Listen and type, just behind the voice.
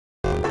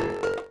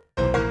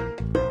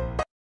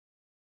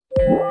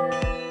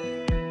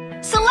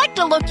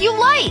a look you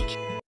like.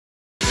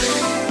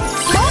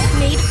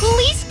 Smoke-made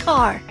police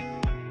car.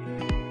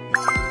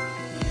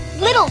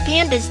 Little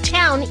Panda's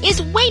town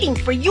is waiting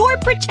for your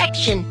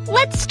protection.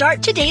 Let's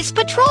start today's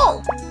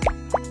patrol.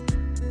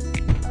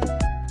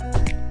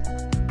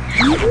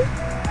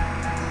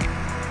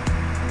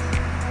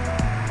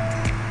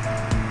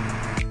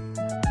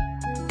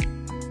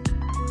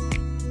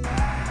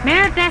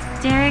 Move the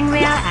steering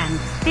wheel and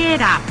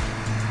speed up.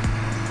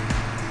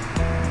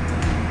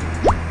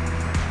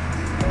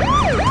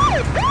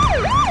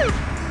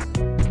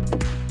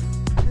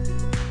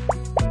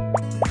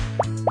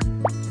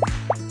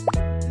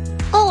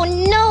 Oh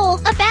no,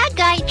 a bad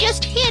guy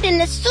just hid in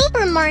the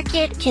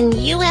supermarket. Can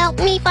you help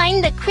me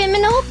find the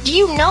criminal? Do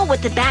you know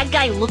what the bad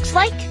guy looks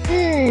like?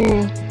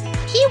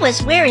 He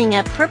was wearing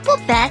a purple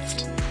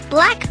vest,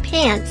 black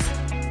pants,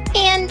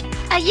 and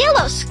a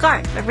yellow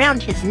scarf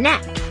around his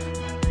neck.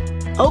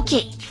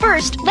 Okay,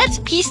 first, let's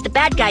piece the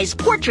bad guy's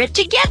portrait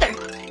together.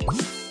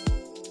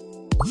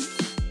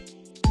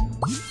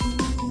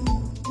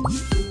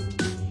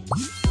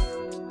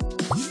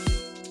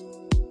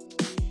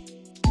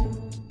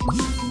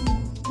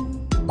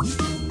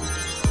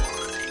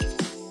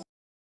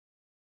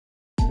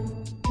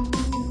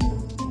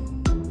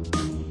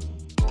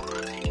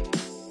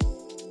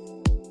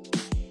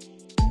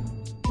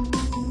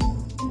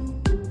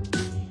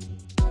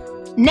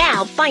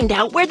 Now find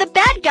out where the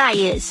bad guy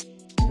is.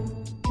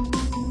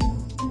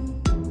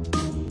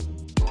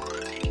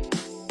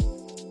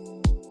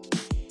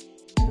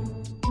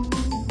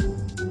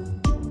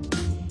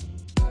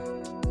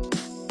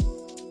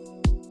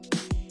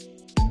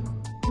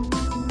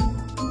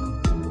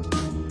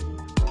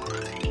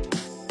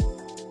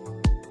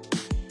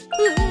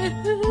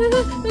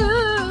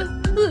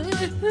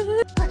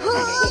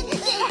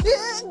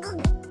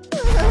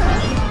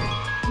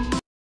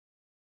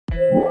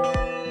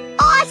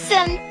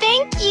 Awesome!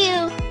 Thank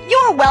you!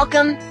 You're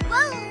welcome!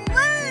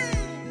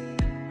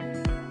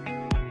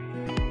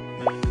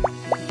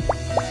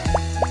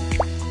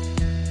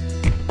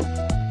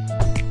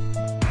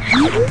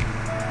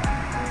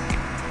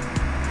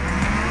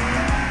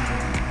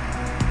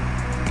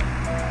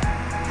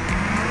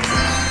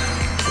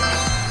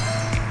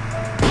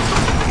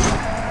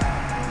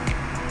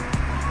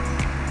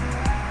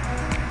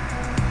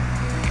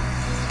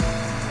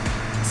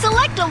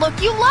 Select a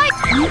look you like!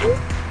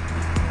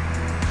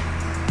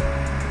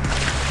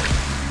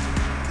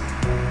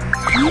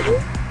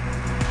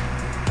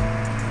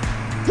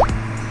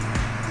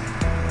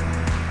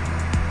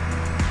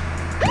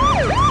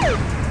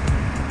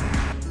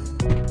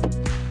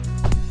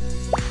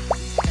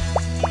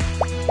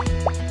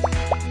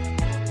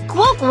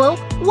 Quoque,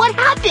 what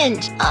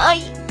happened?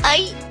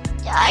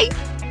 I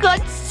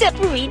got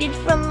separated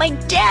from my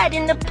dad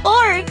in the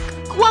park.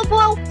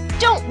 Quoque,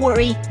 don't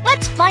worry.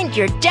 Let's find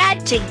your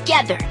dad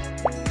together.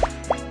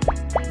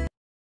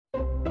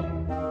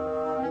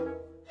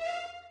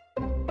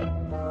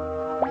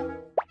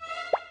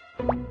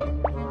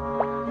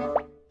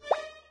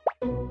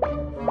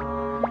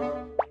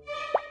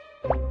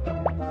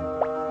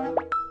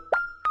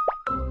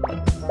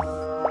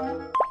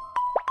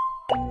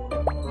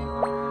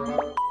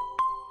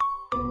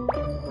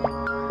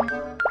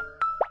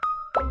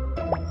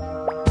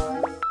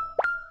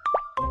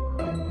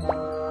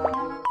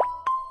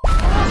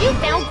 You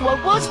found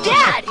Quoque's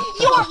dad!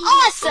 You're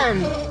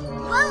awesome!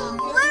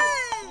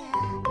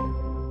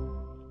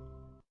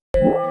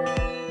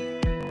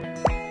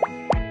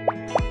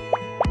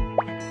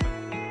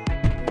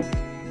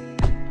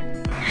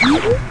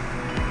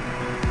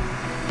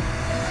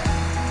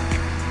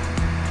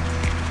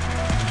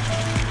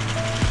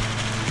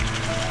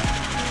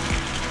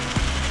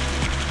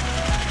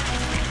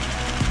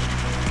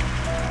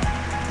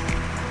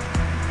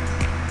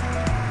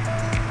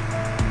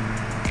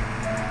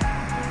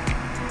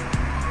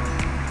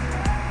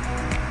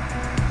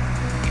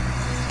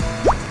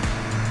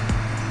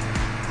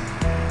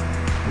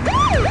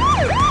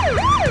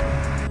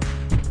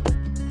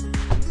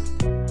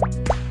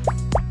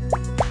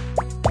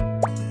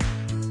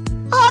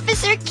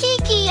 Officer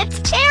Kiki, it's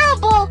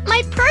terrible!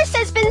 My purse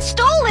has been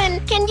stolen!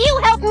 Can you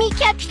help me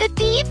catch the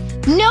thief?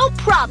 No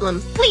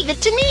problem. Leave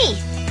it to me.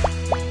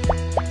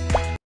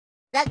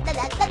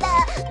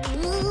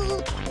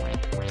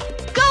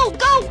 Go,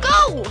 go,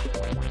 go!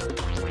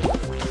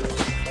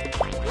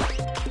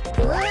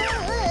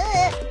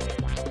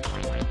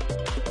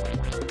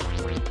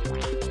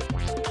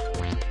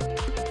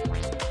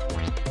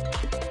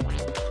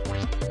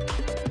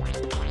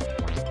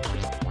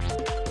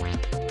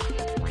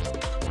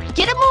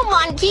 Get a move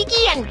on,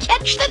 Kiki, and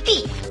catch the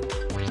thief!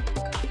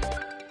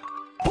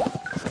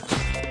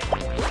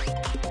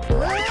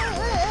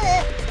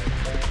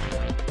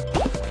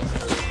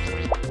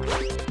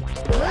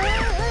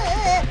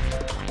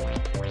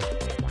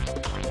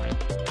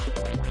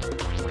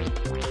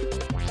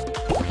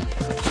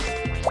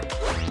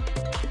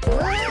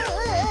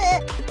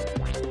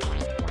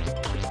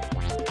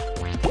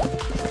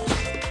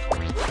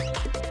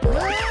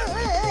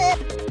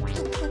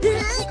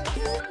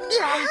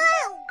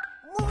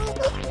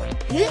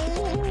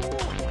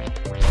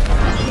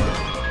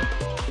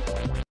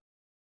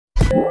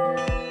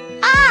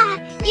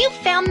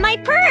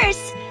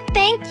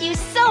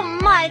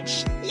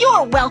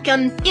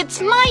 welcome.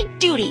 It's my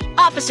duty.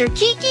 Officer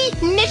Kiki,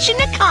 mission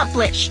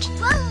accomplished.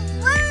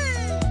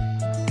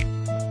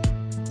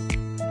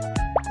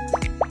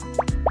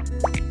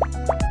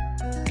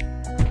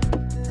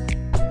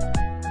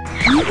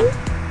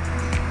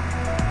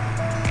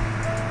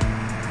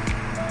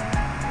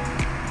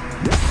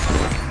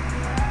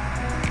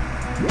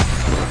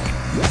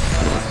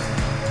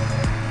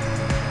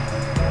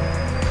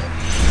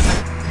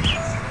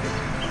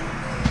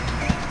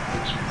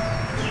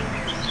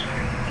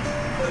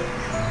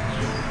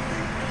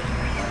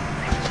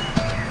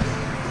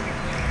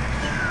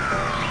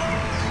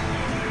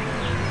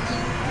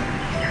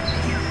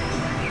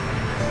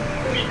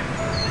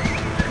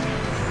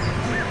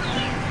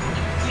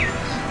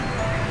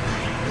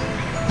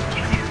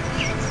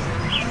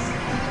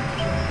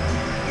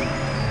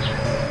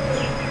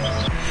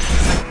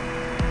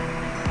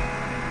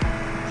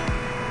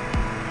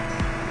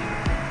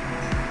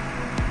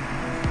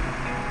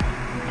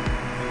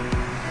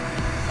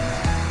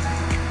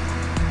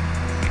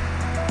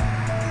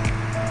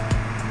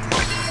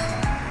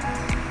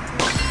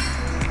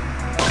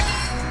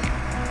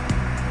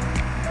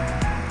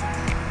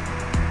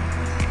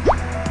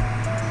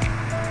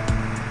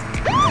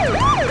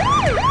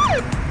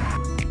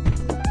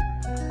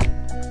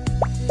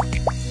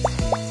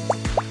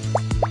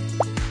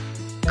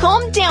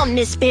 Calm down,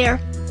 Miss Bear.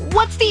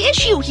 What's the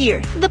issue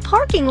here? The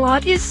parking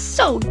lot is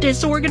so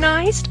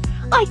disorganized.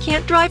 I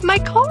can't drive my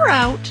car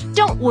out.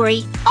 Don't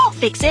worry, I'll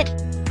fix it.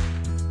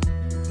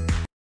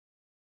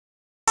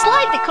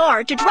 Slide the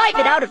car to drive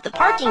it out of the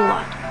parking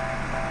lot.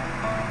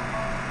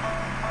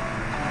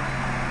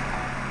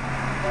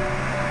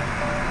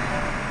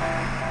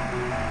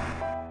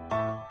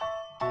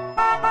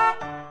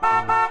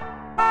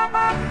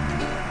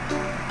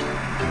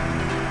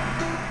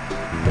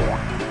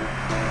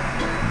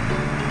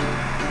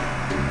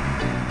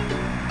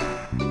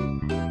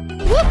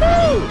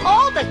 Woohoo!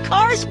 All the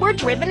cars were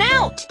driven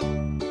out!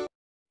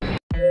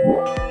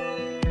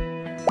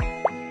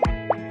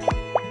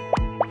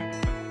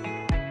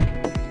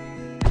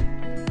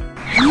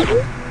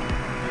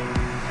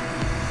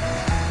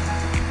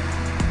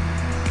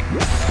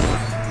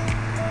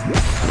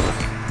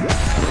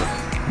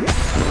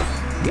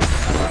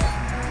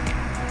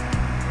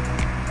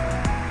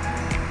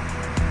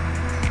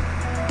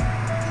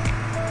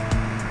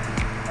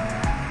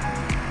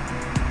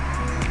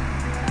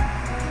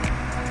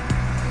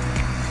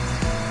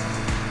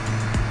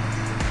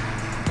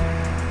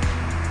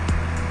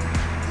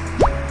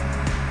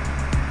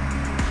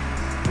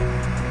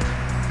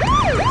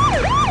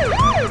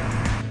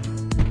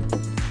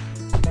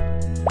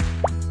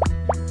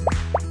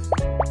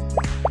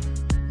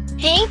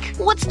 Hank,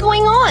 what's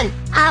going on?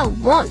 I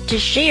want to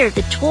share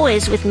the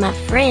toys with my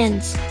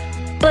friends,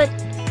 but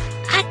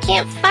I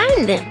can't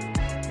find them.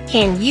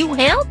 Can you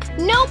help?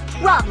 No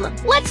problem.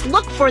 Let's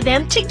look for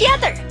them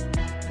together.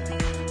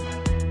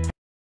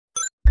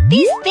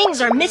 These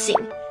things are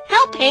missing.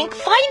 Help Hank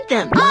find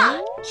them.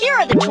 Ah, here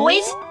are the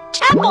toys.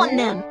 Tap on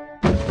them.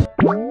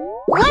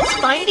 Let's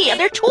find the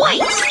other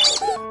toys.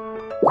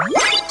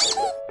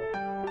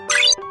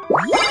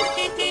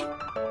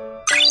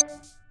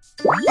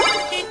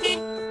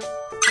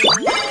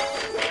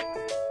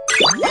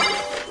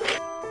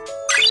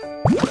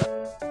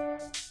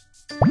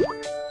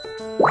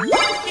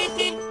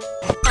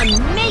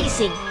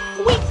 Amazing!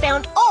 We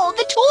found all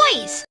the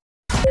toys!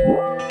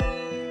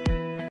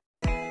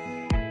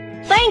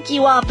 Thank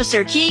you,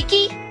 Officer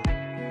Kiki.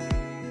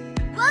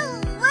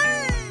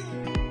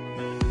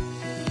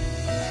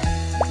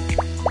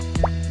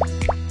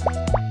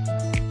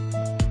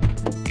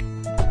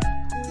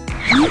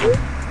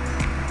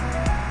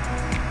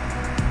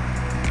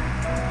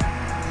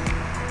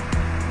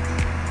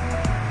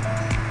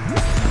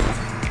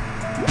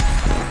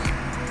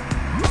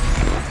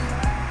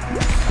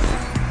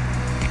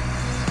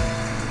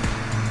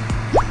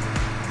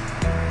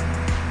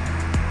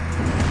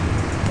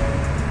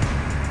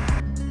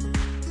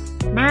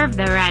 Move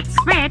the red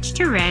switch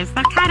to raise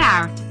the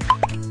cutout.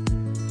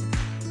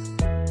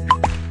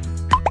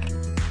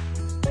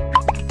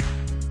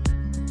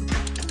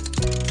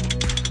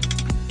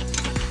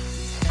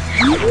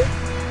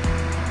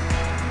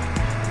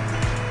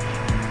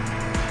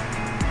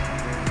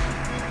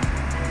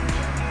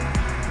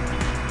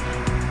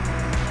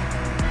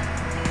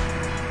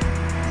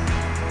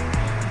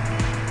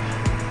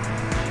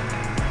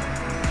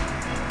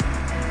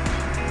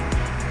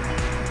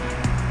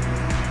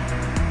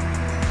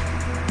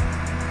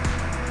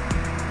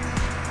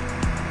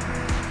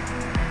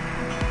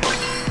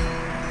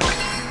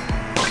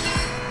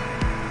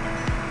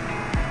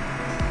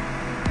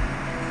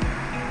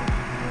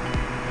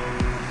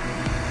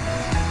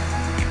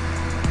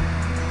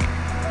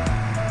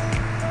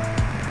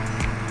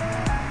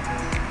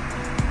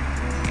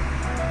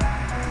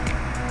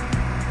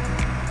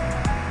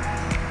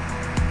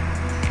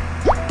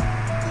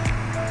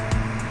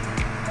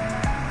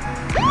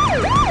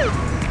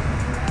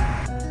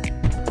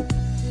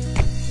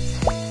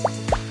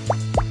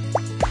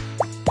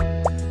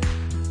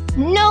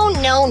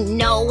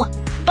 No.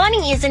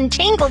 bunny is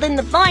entangled in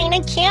the vine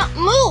and can't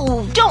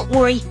move. Don't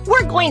worry,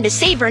 we're going to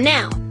save her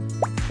now.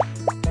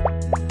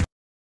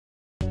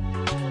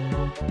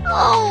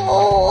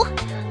 Oh,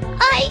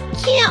 I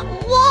can't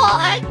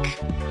walk.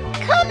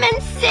 Come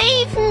and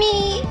save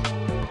me.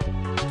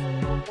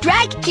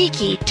 Drag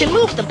Kiki to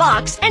move the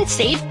box and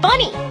save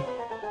Bunny.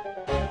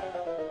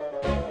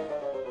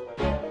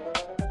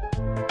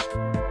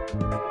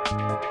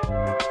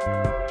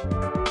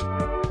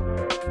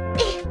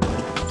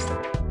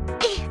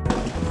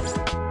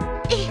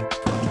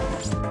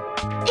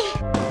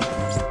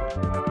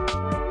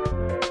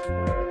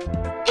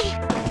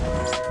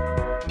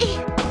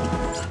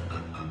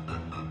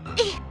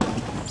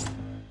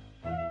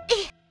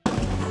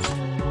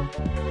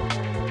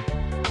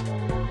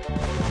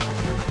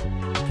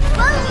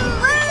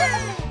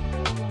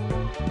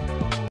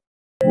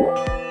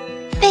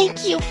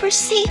 Thank you for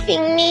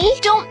saving me.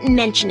 Don't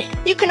mention it.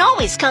 You can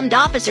always come to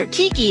Officer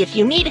Kiki if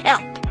you need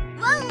help.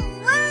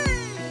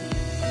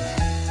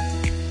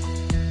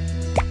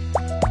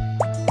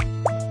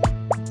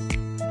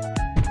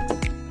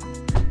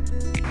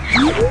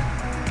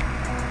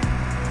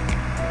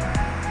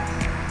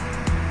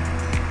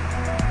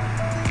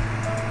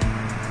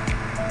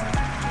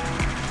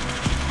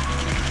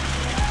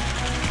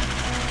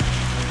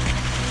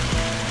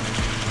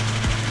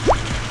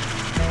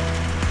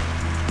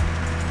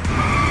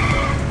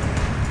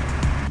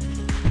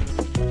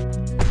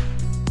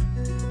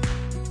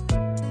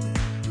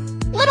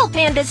 Little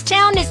Panda's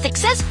town is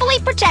successfully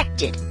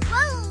protected.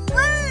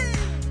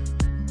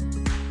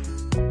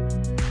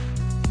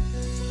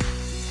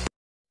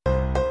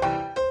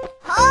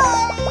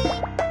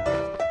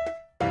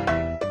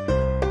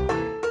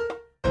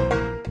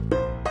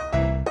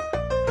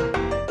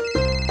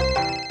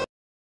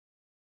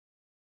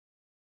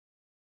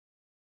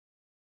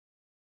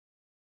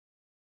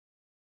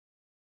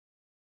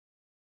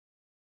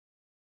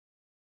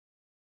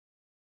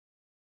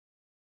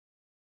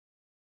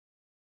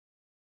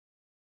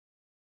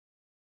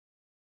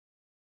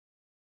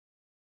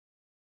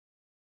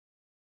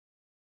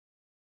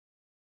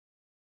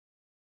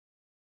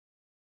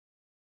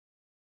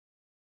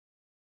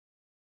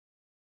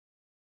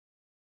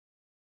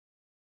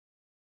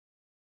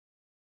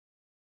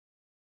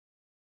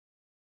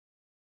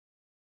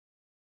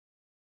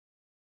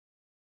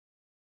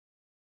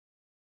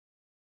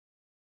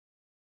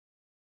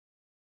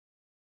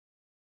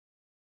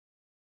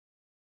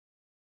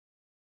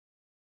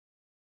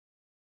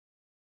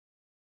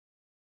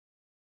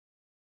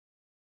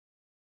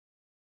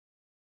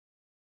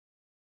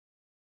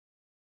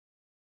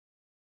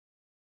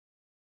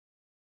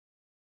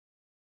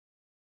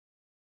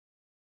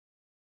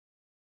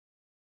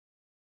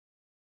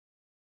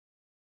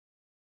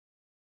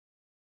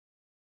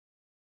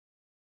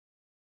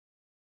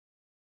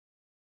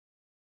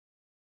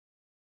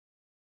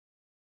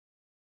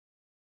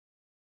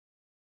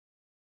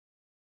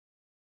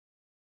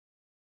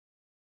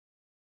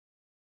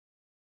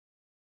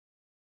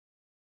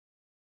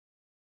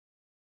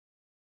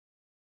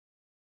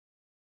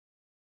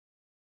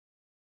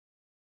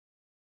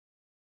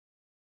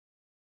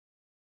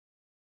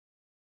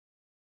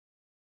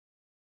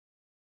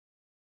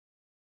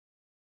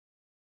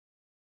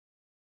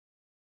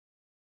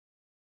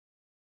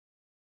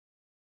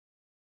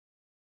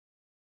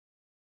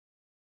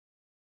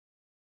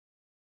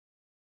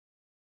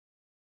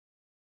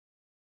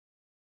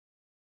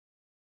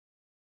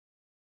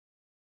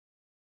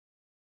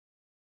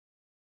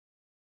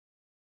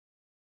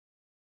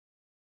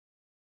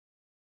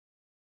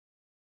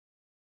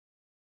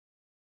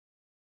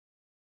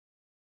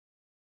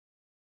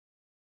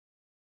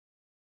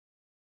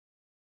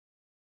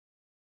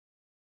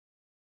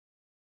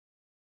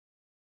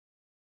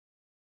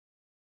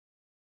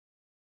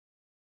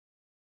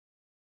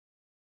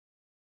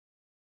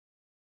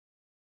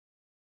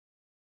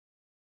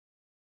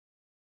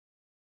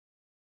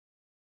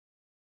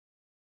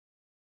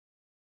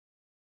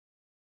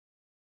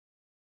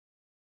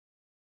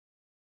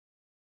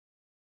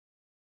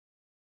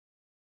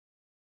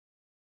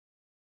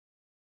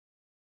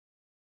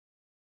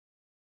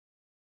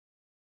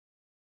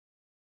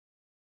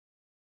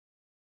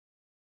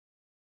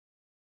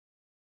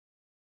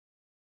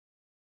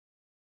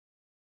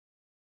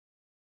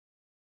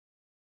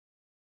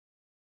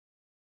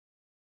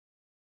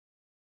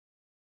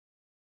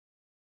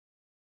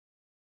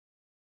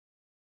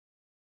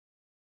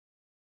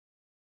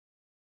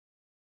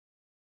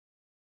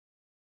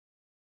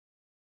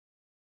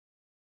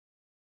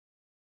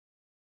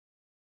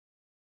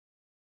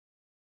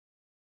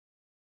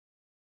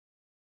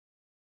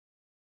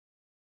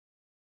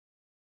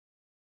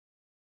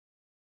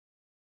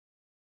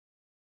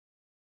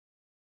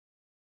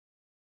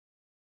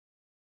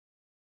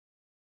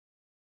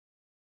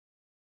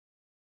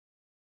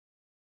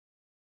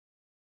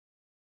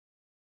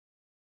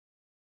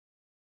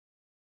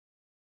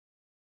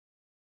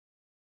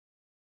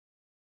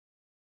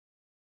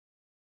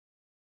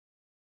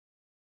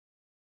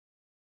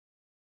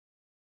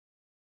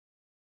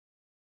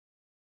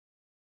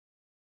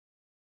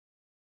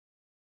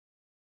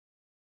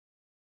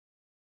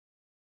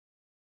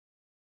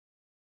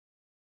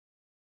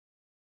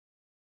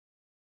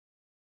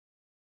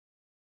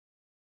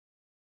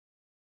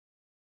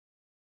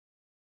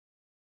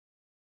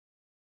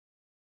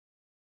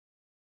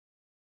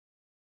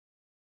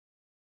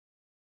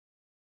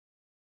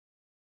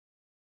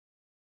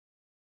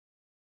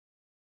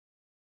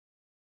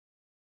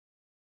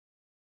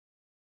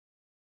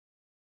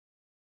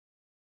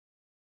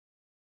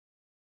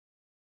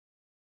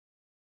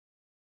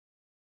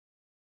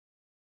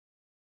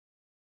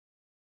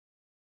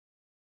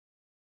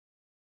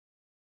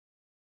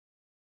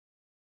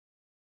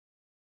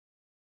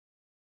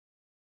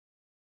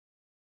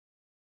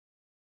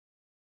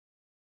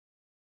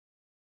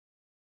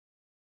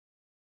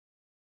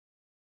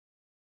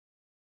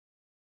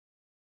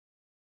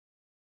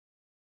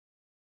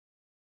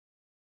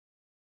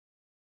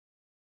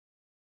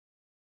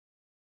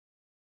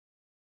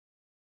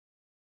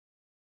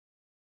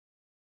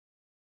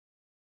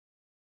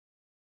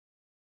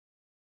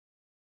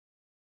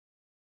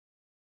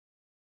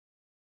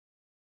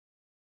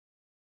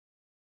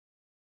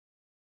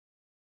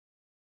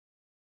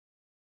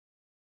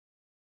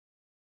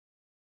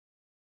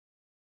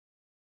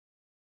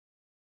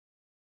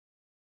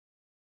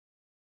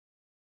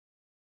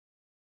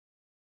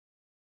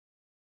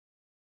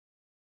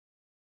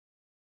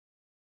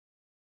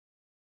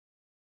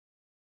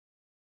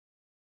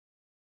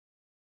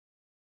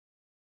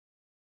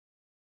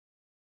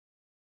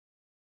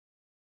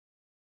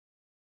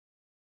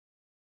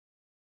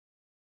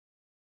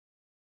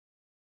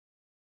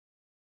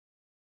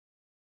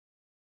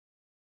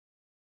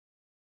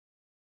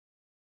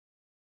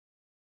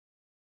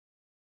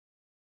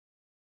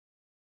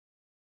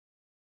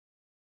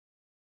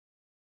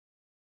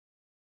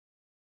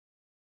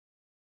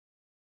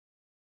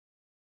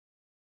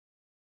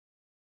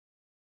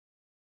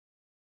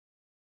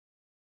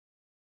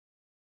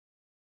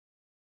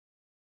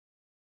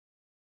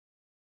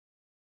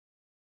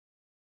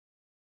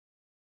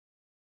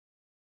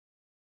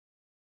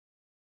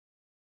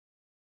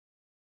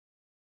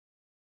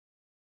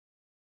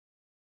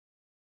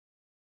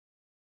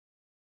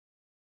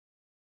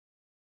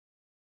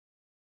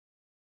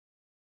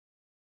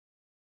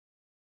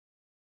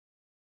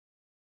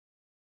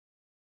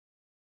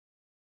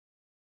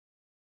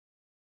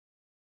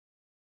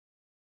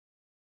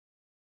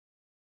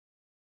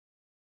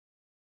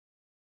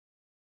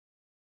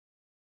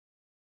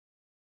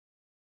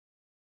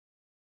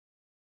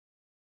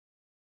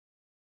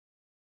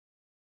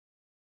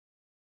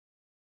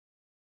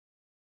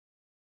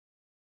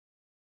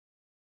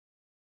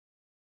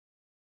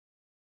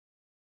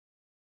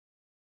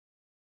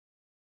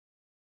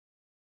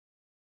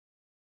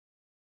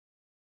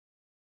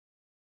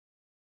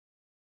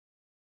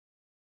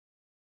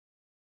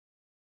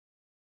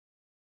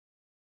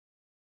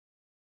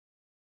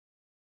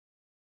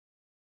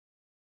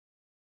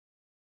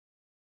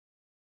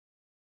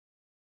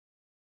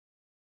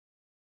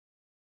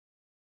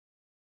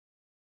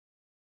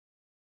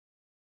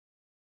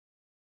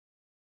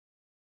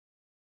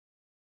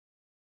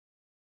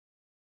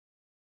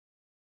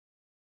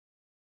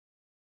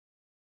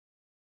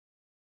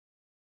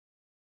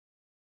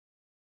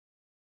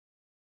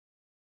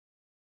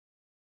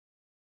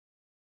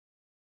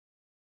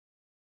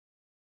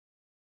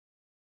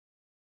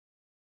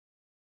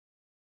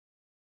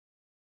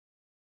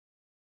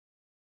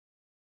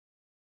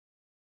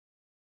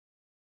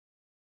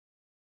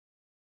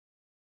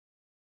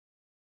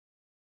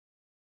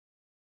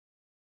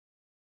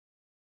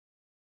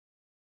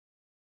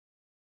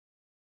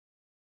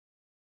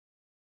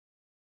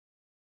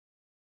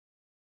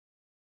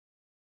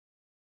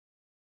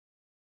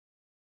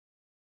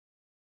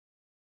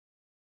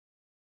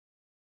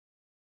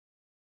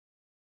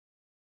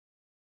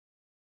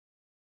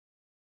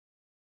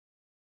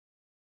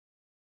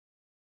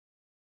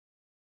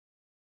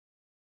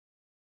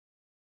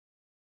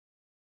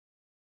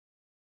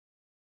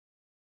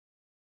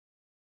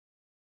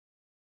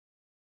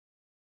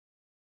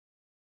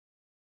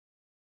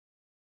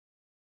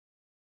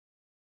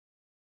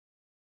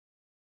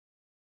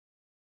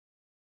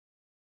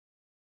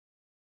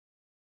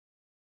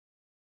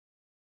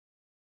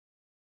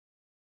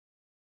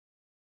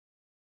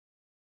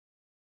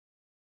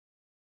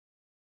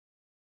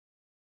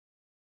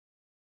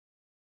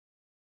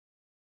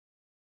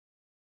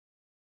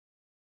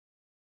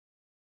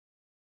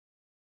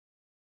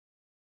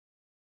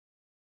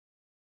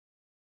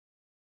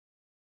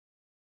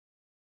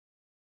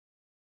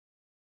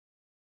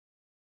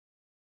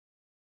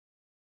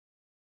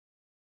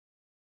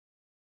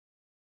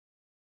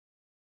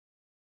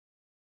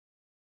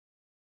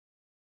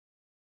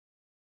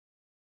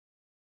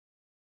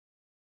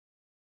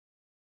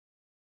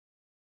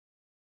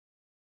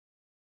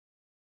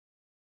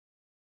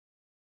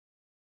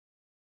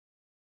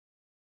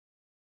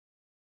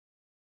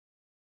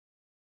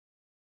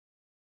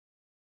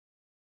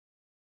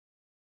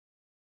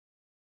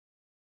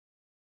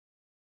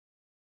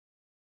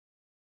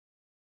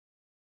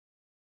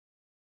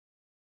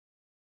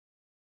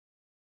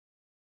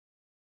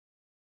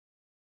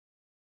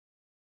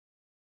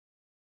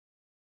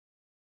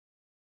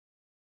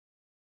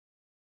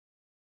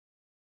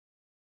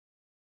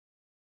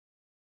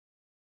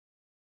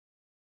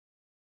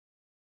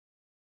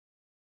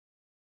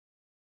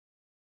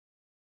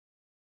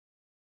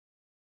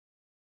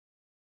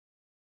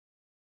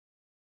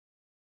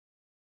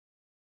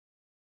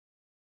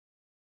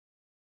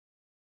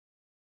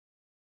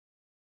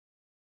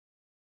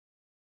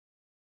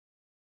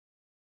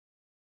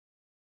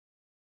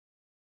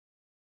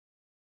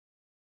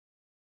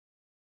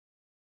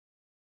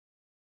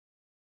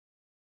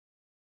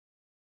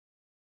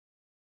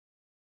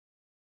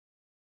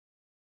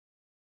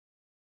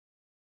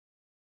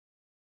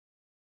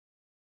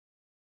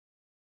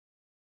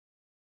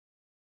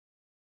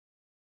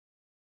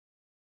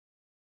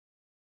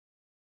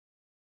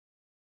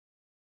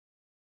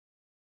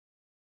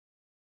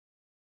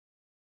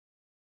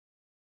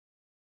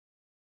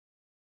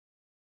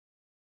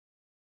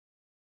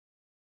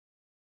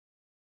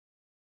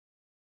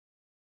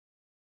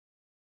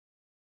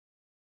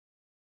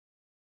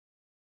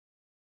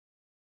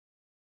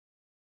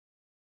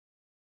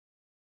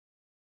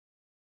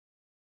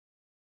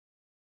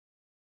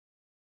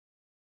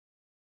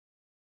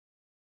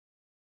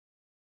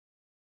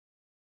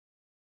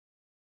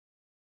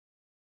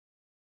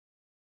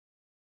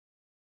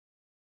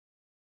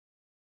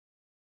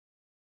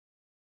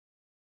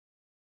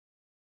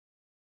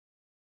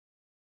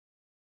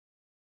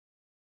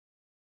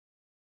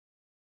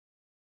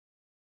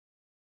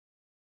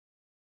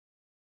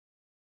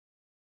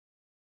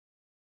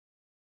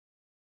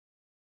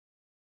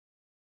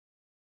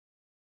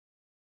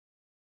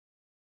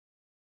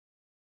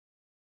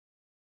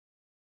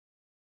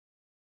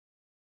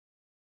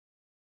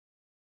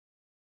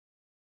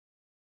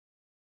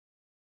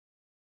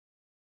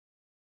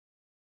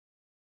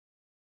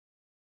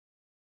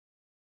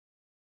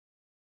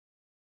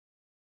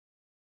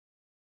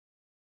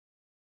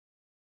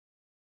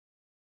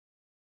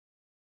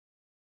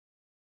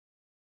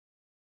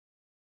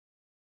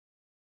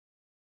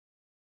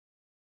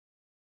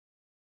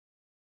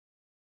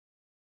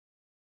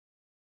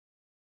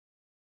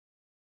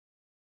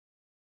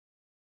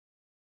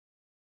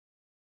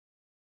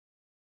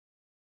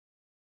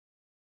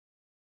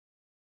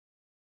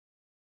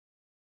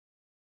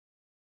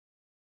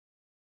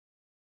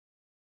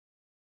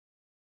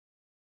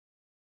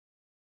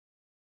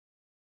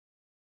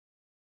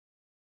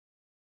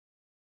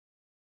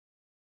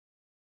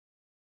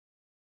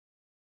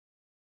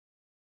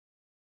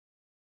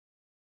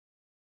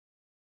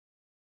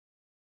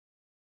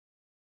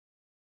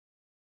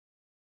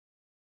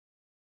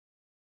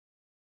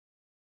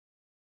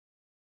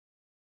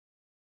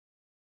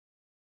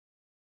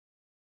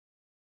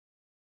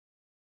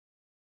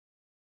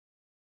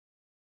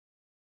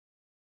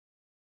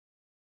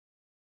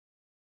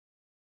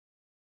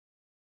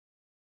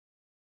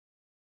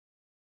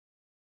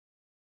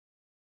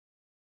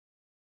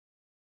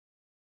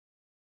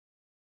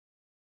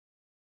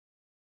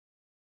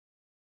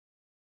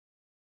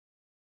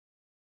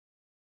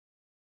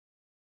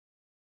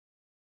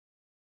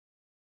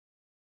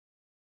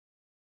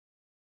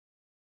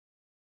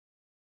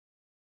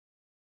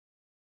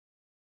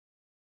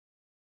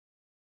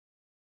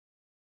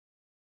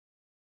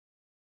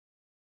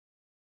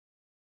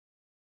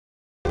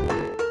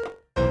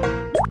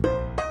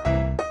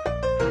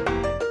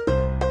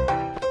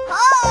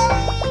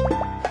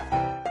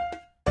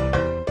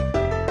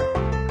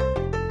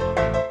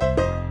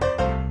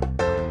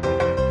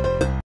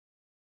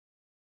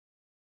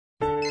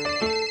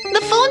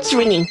 phone's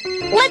ringing.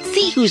 Let's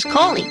see who's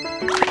calling.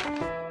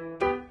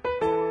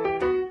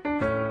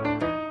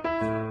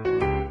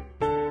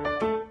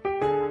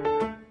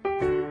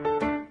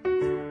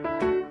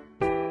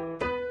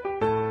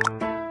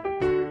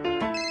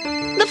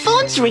 The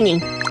phone's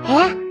ringing.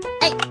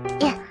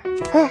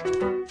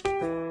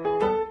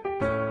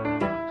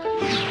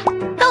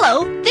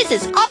 Hello, this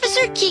is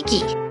Officer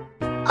Kiki.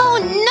 Oh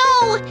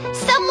no!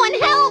 Someone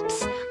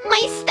helps!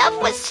 My stuff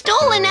was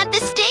stolen at the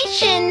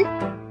station.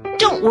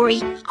 Don't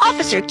worry,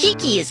 Officer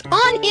Kiki is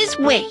on his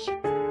way.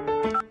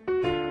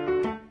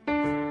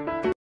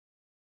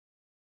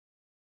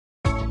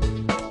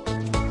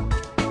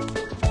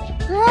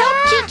 Help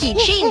Kiki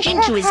change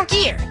into his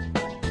gear.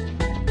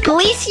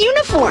 Police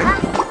uniform.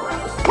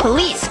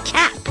 Police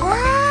cap.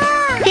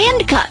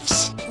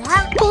 Handcuffs.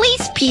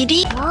 Police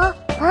PD.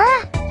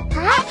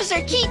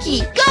 Officer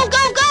Kiki, go,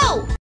 go,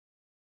 go!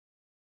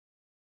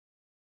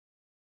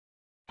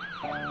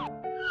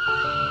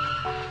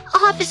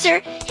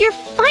 Officer, you're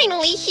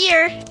finally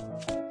here.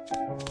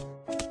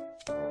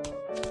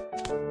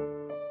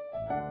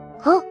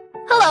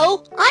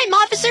 Hello, I'm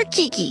Officer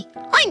Kiki.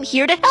 I'm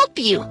here to help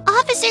you.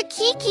 Officer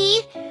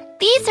Kiki,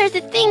 these are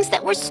the things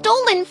that were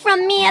stolen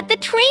from me at the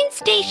train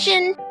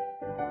station.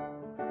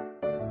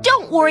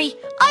 Don't worry,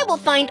 I will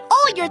find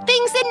all your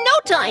things in no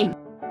time.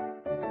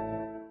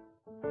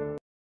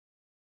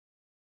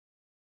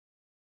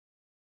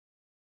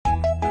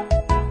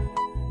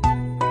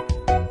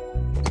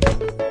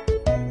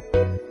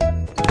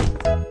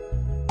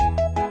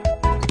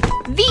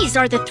 These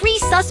are the 3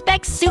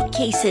 suspects'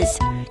 suitcases.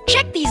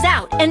 Check these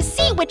out and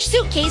see which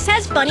suitcase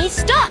has Bunny's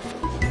stuff.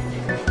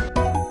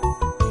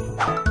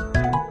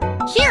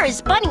 Here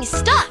is Bunny's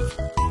stuff.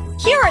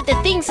 Here are the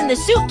things in the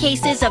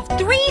suitcases of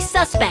 3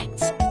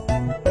 suspects.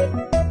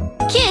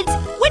 Kids,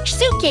 which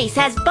suitcase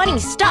has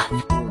Bunny's stuff?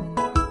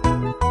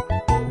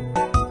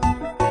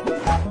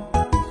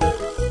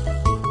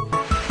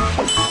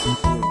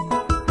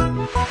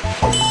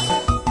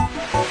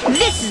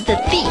 This is the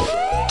thief.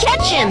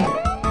 Catch him!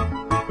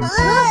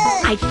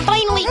 I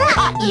finally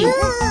caught you!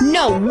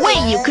 No way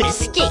you could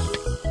escape!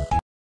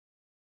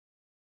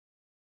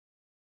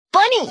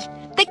 Bunny,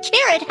 the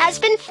carrot has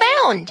been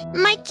found!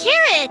 My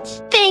carrot!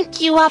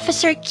 Thank you,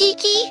 Officer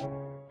Kiki!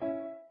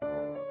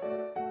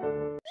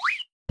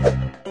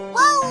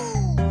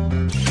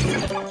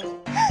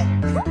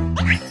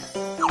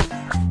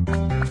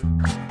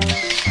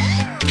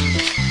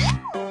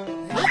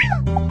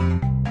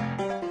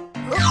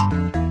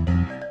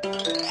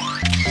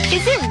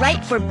 Is it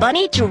right for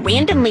Bunny to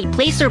randomly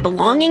place her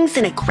belongings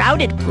in a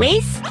crowded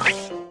place?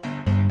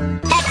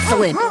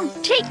 Excellent!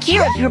 Take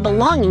care of your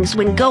belongings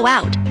when go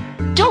out.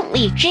 Don't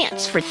leave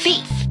chance for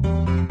thief.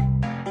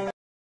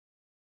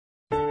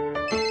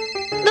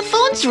 The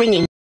phone's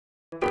ringing.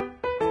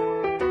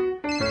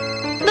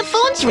 The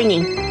phone's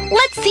ringing.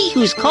 Let's see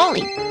who's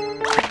calling.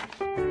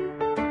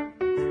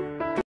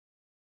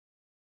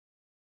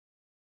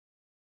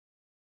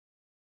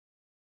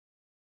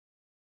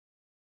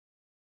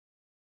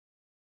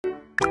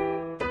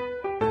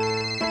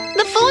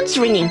 The phone's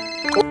ringing.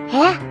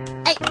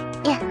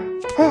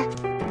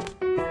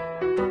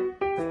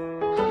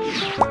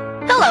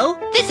 Hello,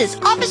 this is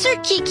Officer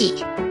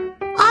Kiki.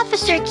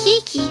 Officer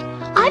Kiki,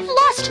 I've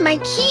lost my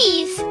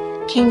keys.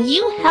 Can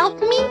you help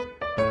me?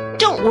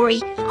 Don't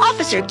worry,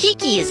 Officer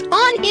Kiki is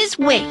on his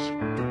way.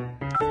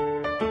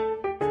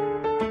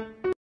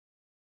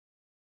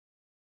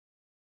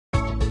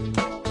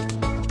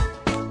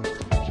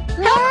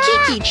 Help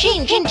Kiki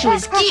change into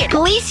his gear.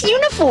 Police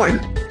uniform.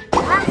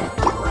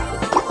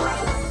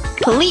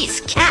 Police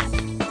cap.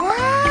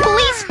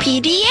 Police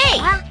PDA.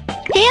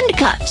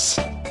 Handcuffs.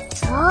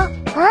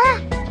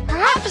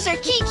 Officer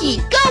Kiki,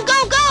 go,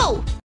 go,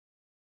 go!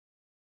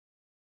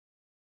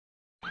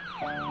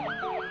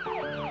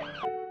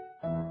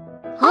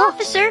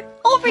 Officer,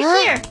 over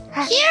here!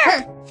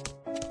 Here!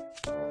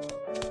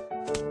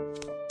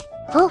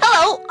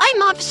 Hello,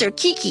 I'm Officer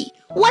Kiki.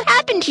 What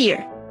happened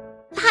here?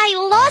 I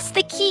lost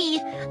the key.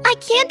 I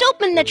can't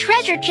open the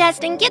treasure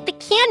chest and get the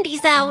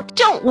candies out.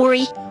 Don't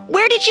worry.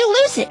 Where did you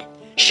lose it?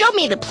 Show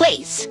me the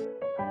place.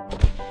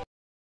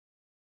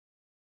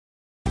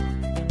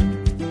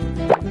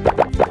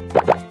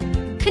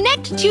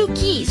 Connect 2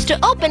 keys to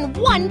open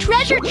 1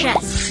 treasure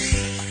chest.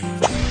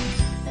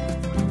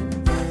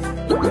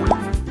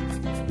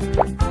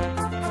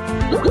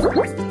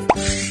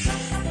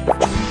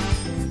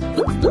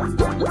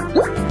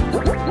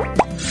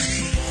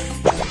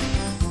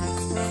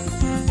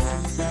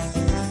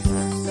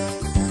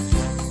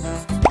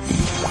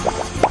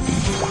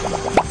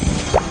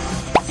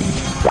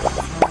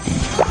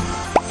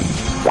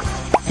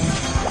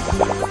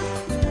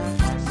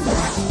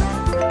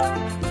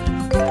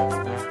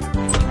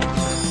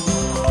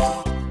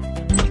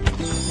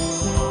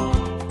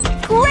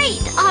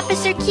 Great,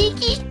 Officer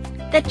Kiki!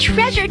 The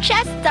treasure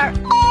chests are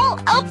all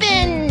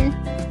open!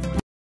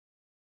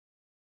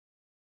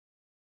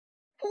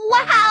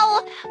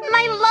 Wow!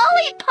 My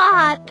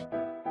lollipop!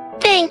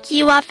 Thank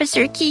you,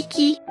 Officer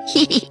Kiki.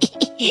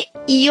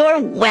 You're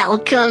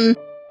welcome.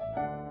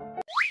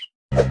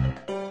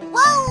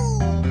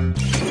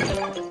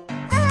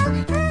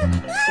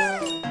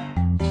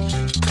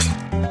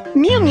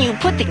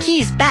 put the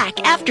keys back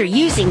after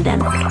using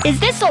them. Is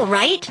this all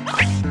right?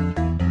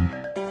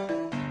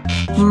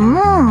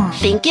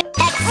 Think it?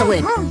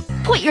 Excellent.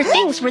 Put your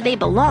things where they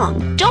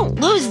belong. Don't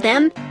lose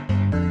them.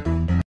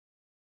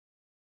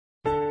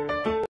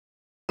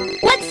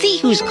 Let's see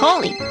who's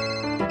calling.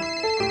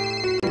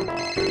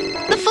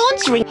 The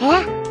phone's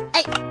ringing.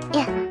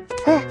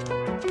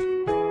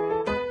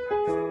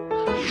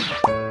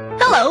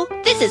 Hello,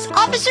 this is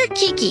Officer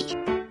Kiki.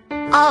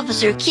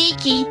 Officer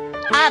Kiki,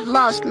 I've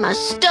lost my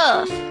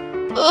stuff.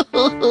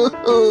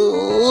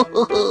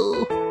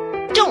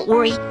 Don't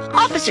worry,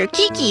 Officer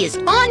Kiki is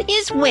on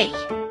his way.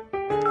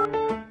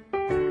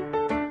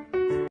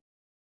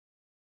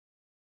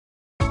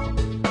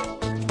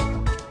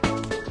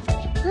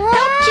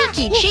 Help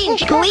Kiki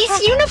change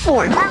police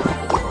uniform.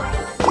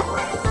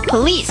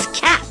 Police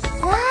cap.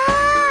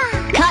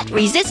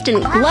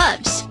 Cut-resistant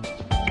gloves.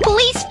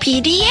 Police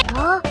PDA.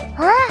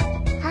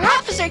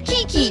 Officer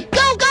Kiki,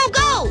 go, go,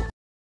 go!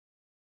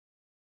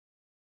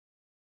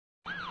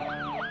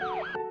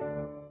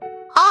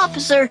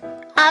 Officer,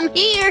 I'm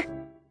here.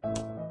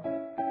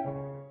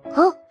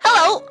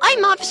 Hello,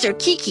 I'm Officer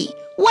Kiki.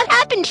 What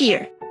happened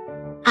here?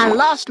 I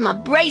lost my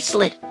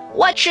bracelet.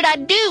 What should I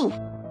do?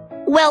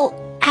 Well,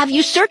 have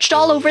you searched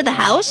all over the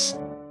house?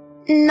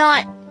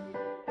 Not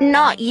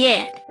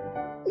yet.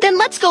 Then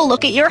let's go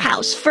look at your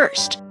house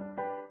first.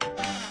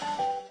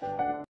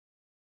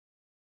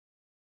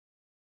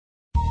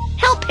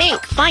 Help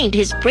Hank find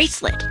his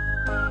bracelet.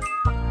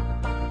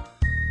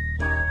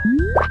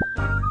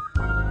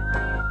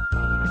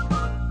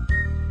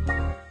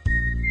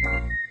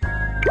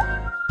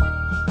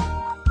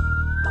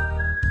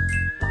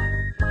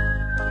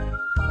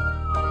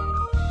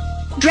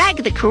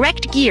 Drag the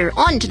correct gear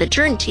onto the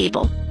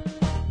turntable.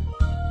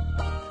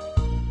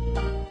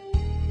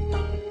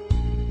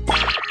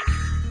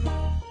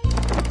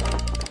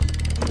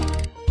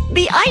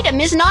 The item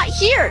is not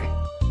here.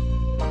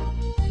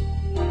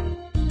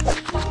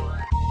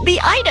 The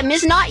item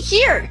is not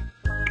here.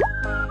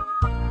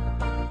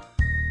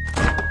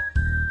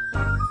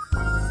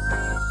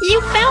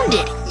 You found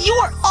it.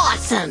 You're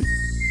awesome.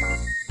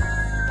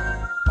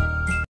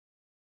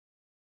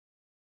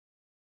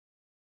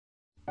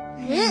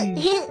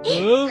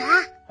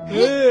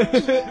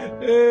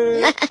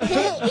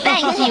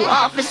 Thank you,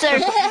 officer.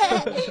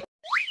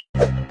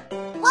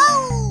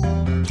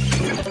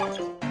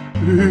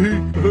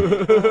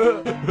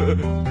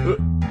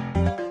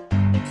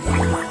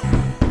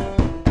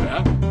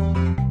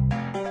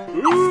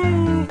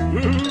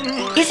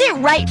 Is it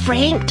right for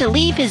Hank to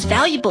leave his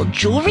valuable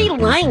jewelry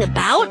lying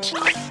about?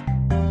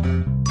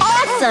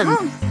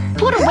 Awesome!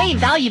 Put away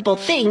valuable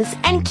things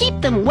and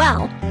keep them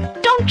well.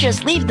 Don't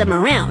just leave them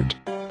around.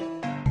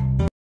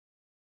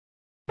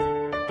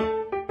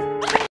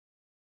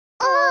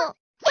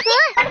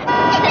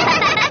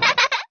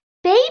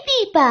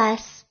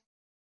 BabyBus.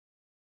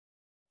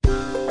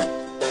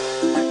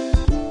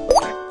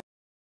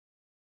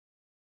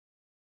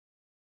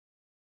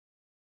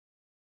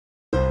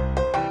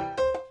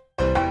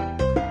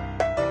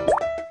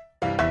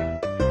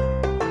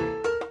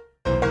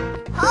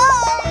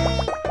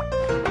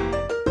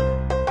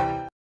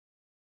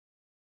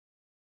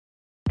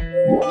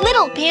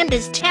 Little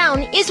Panda's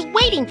town is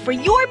waiting for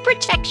your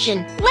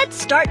protection. Let's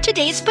start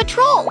today's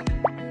patrol.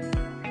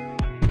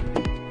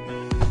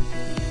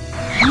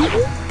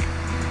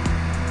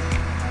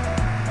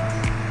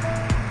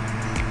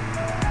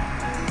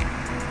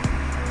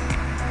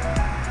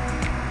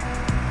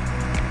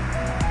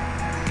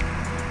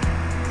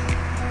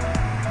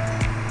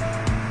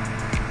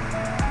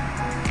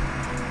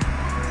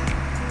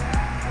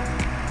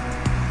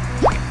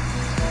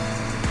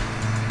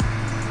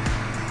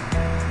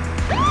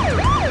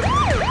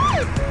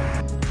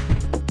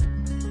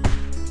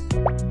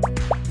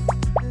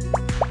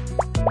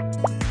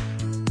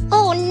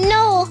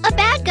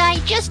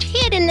 Just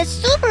hid in the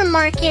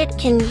supermarket.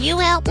 Can you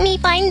help me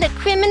find the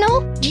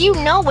criminal? Do you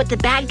know what the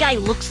bad guy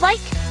looks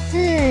like?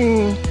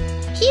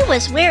 He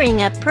was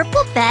wearing a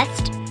purple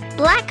vest,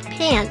 black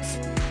pants,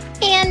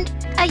 and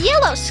a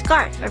yellow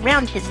scarf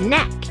around his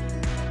neck.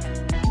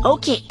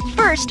 Okay,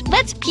 first,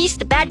 let's piece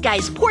the bad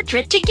guy's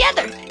portrait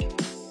together.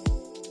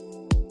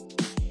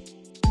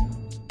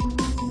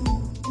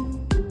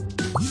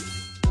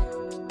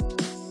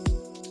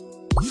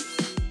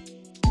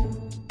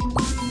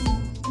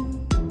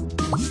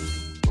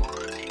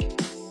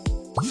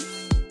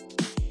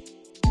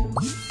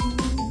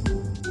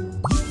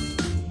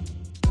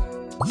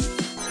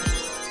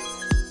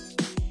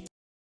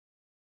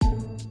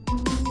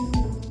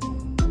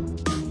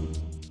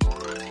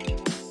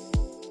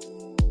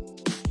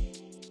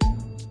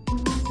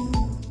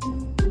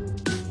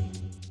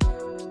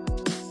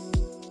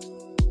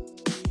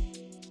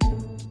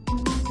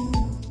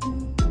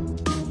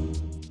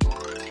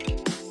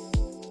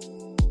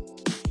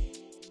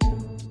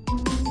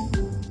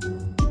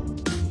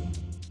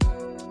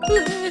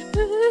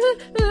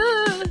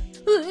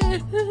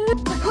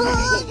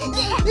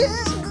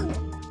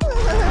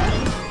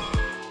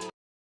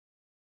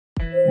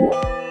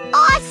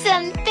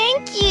 Awesome!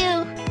 Thank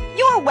you!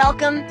 You're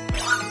welcome!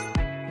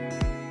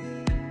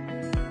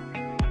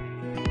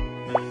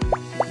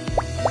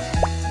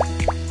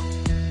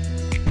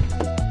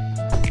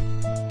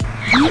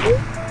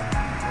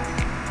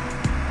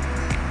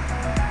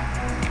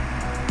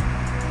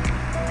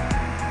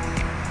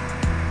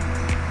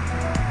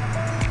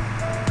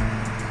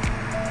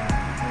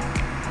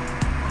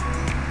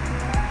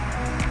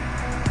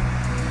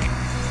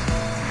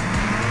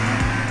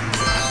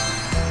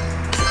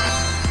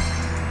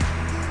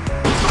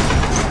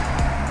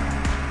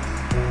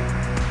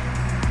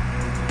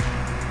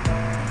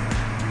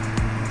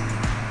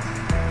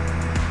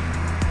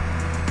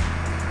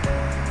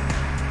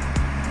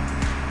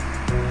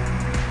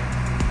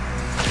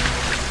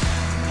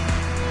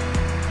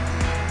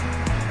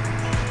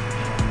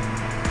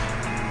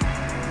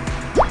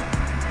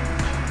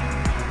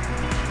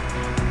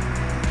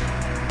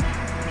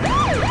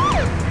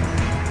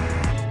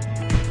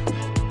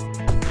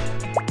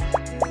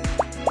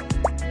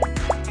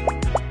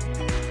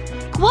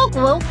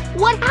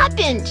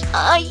 happened?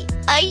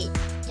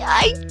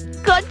 I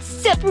got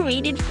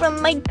separated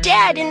from my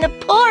dad in the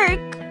park.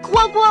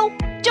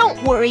 Guo,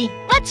 don't worry.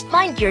 Let's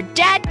find your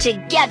dad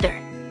together.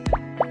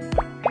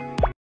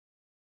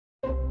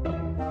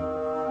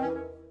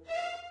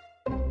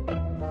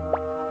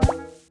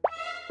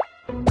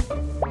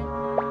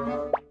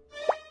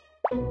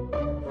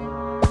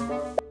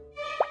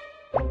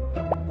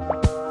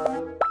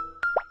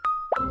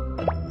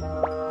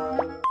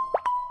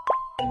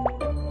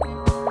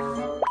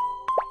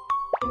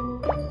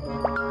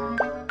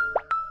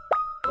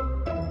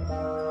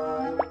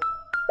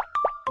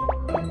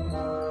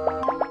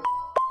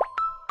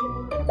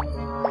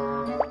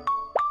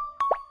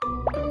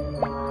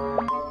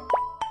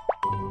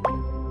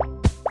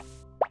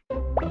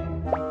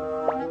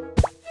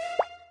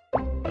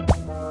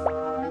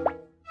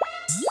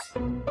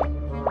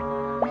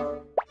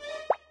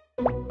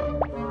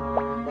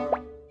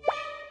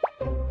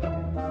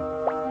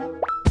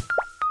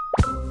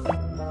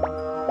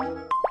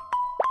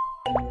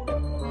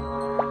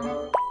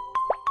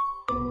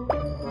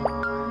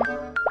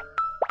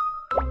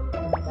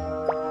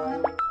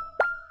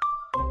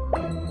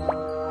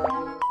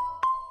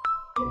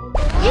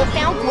 You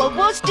found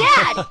Guo's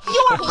dad!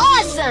 You're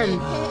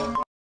awesome!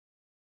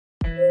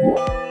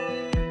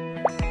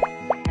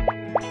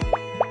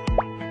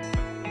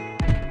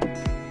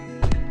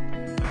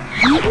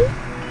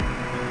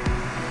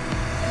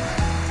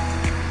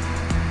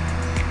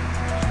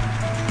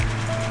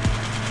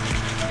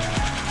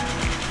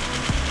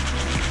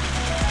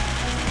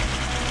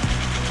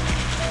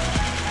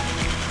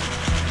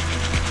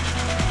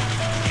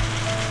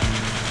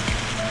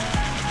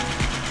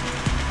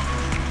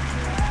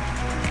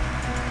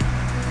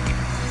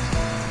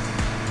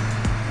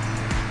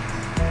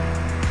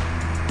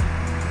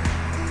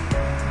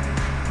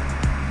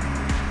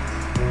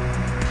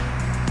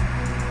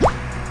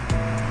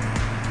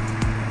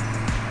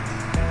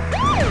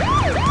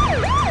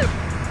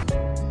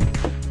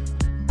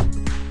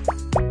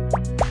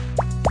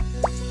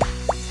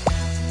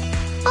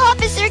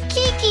 Officer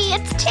Kiki,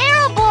 it's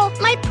terrible!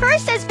 My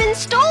purse has been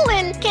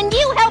stolen! Can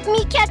you help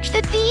me catch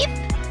the thief?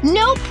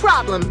 No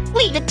problem.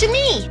 Leave it to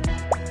me.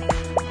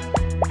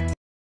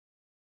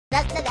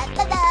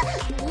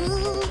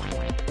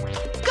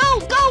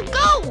 Go!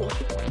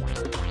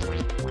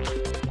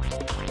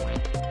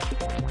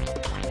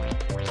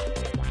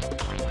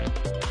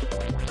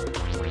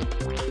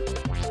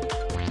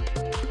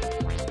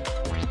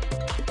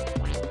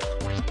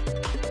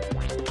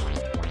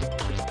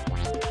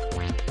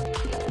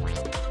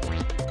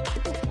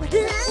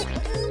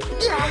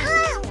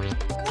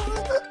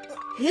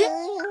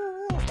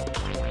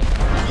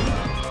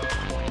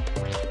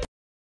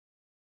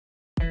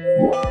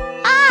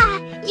 Ah,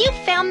 you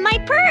found my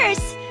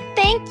purse!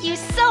 Thank you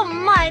so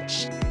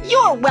much!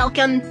 You're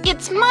welcome!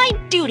 It's my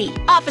duty!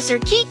 Officer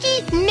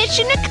Kiki,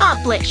 mission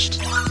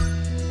accomplished!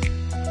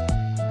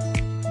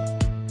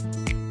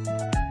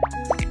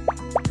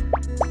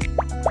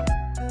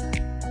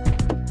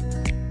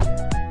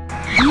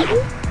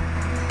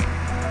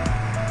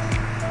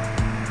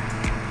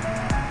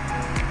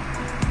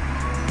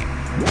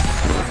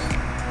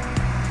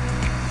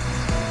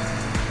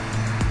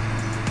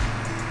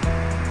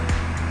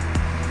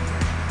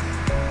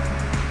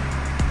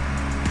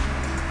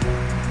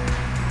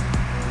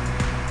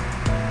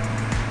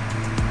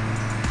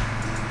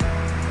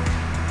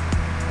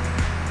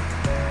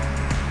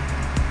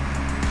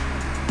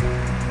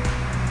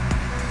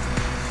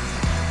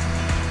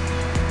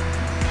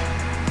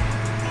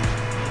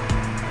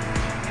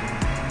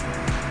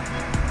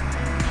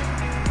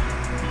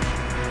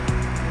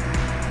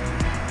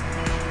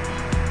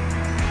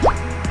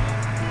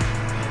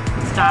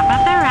 Stop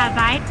at the red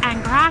light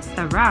and cross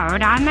the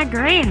road on the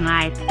green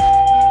light.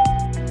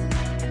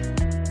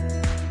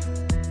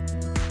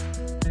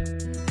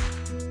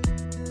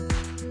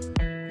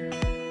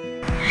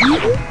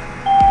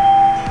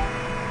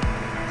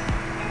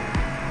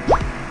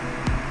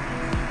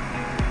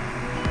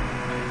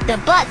 The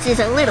bus is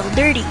a little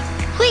dirty.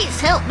 Please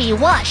help me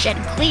wash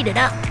and clean it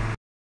up.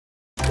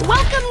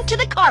 Welcome to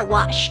the car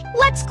wash.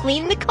 Let's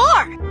clean the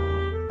car.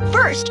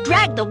 First,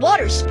 drag the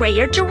water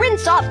sprayer to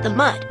rinse off the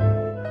mud.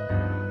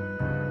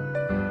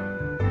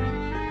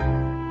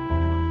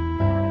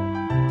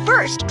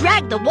 First,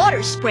 drag the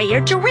water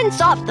sprayer to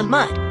rinse off the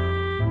mud.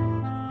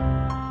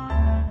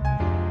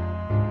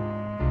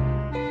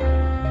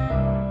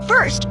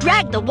 First,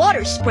 drag the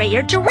water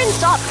sprayer to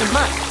rinse off the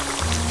mud.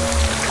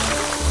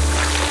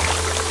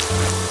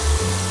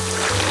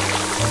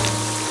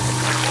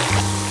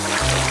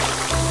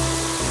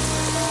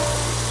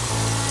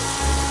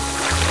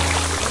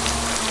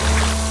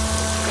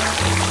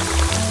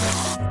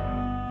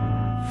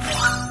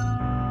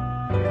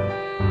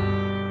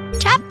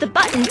 Tap the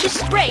button to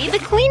spray the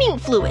cleaning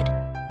fluid.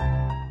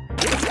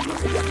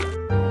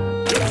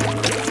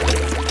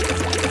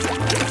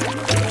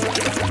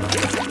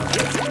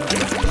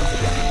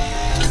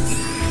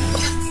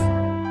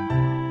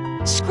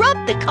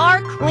 Scrub the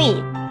car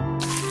clean.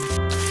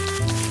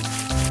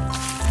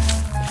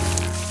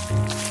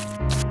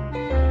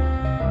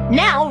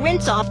 Now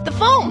rinse off the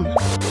foam.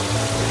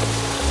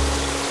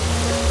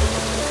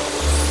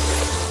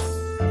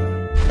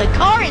 The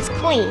car is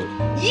clean.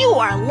 You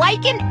are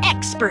like an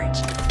expert.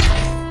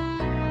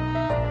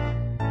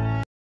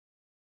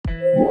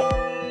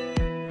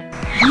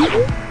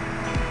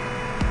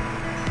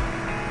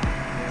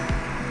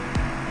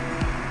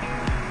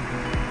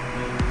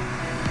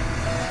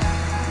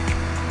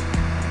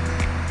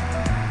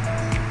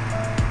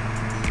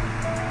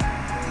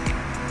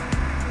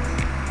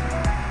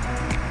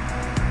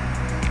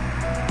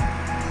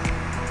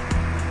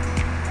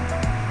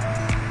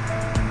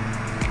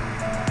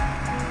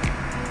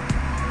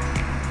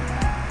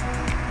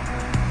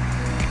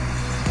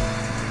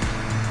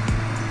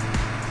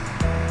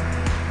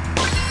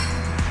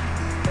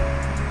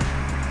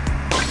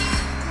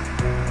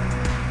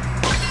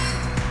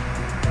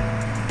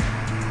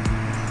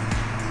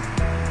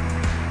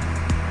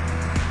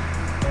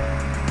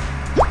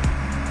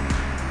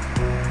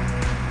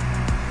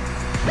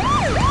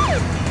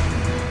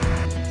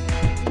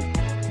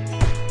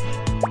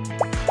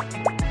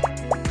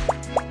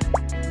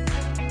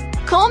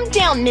 Calm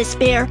down, Miss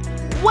Bear.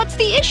 What's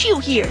the issue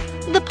here?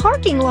 The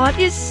parking lot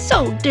is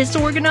so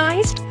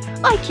disorganized.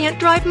 I can't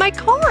drive my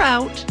car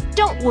out.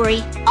 Don't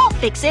worry, I'll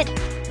fix it.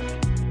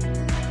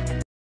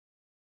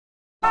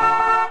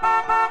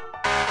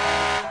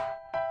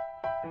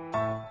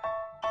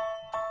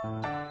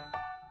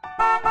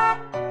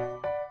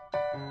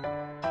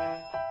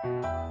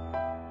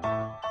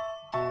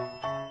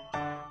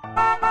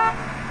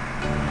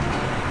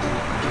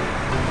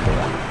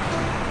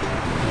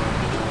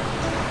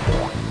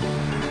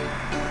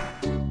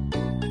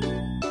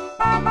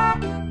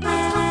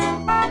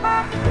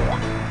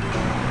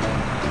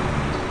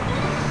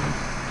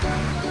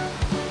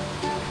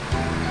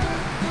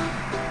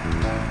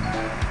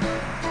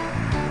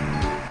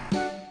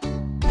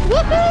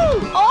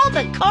 Woohoo! All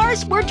the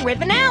cars were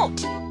driven out.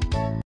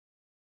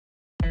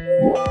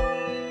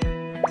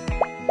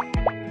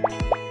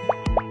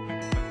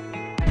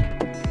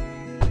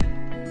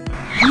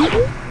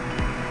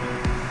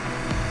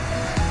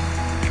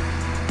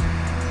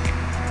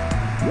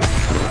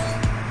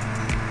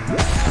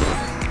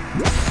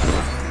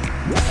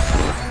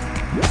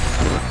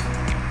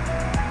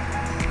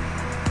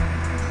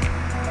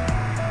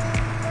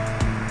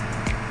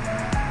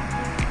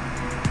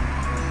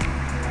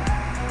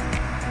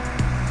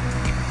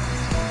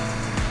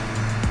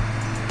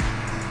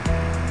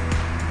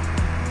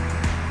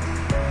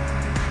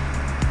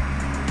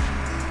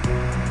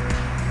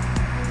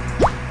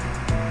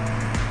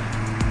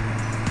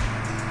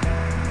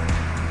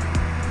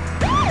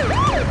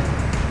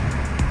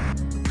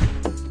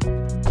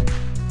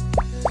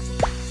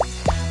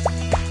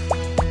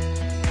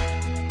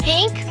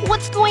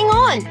 What's going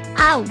on?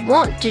 I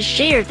want to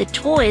share the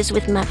toys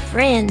with my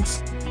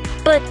friends,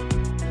 but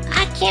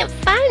I can't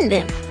find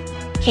them.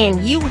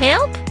 Can you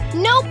help?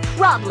 No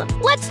problem.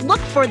 Let's look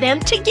for them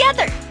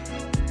together.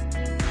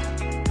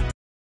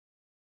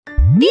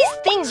 These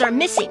things are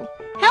missing.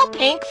 Help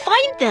Hank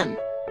find them.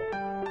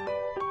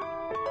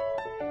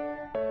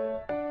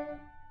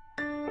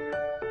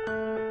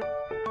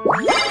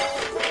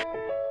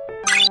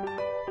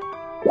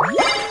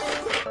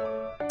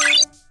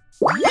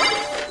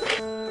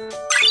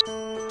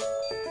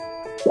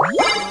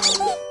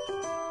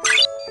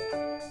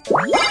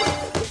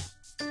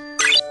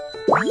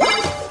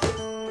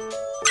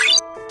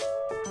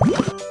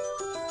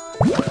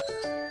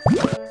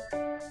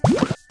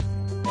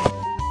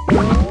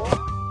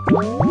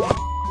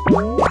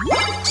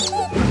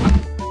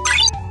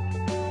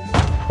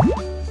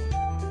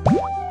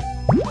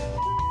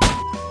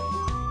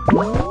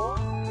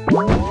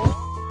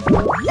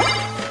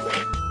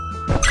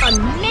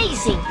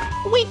 Amazing!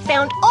 We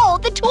found all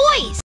the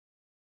toys!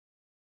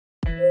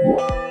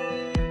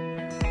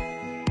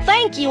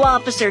 Thank you,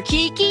 Officer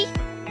Kiki.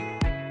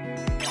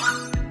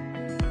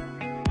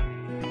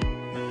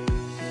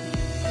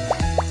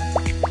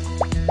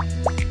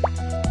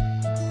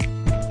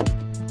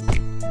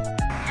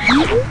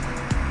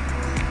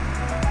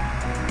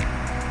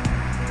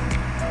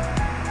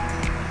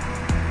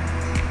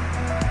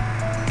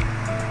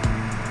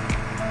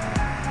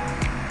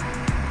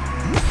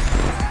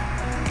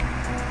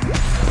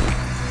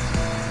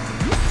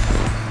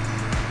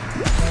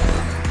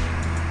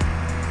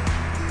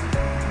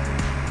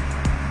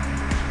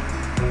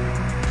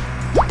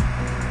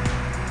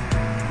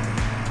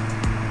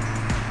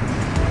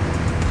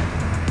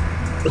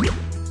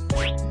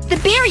 The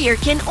barrier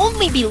can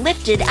only be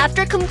lifted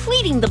after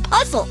completing the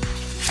puzzle.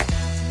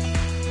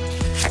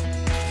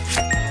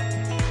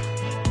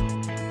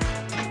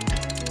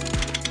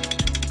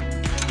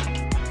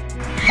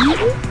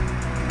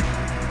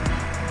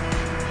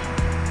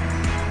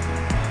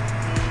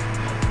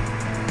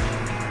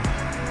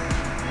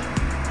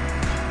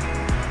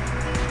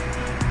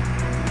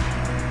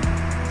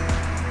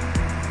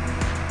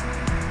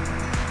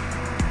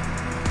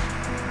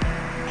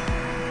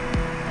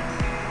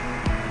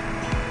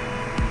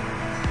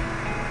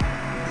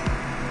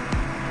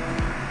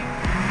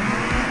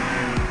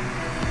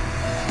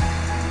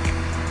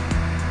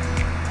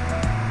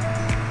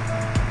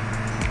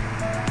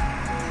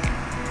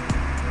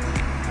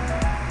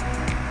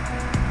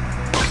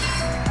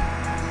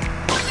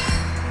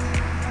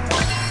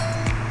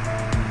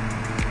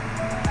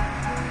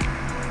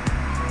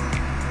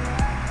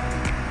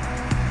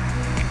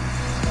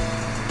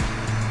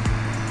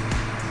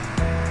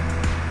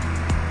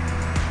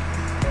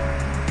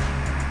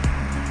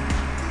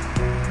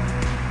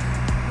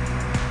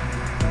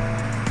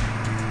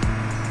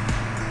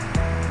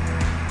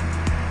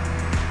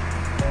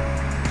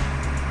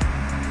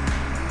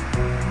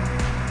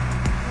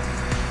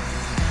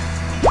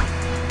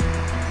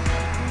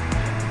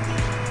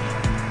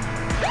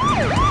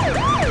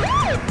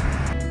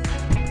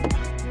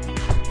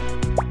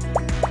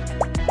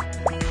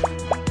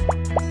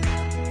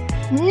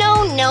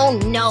 Oh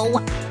no!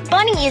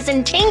 Bunny is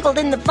entangled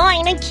in the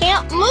vine and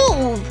can't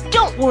move!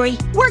 Don't worry,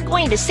 we're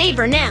going to save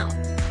her now.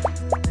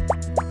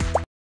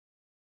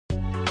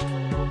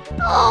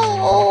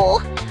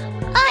 Oh,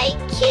 I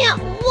can't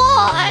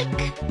walk!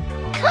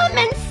 Come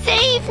and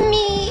save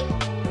me!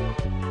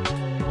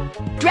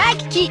 Drag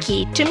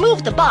Kiki to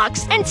move the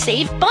box and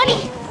save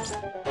Bunny.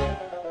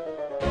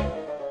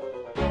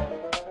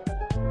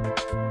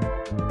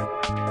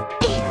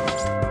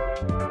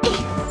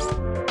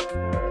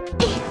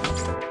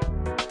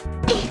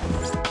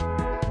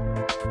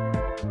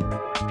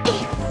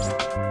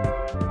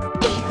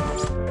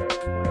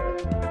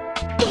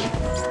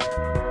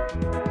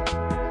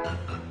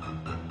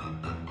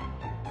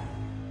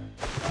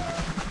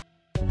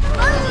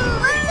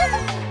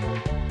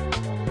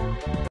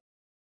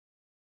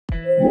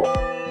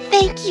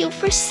 Thank you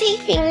for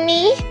saving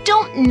me.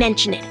 Don't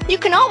mention it. You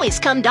can always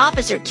come to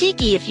Officer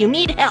Kiki if you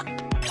need help.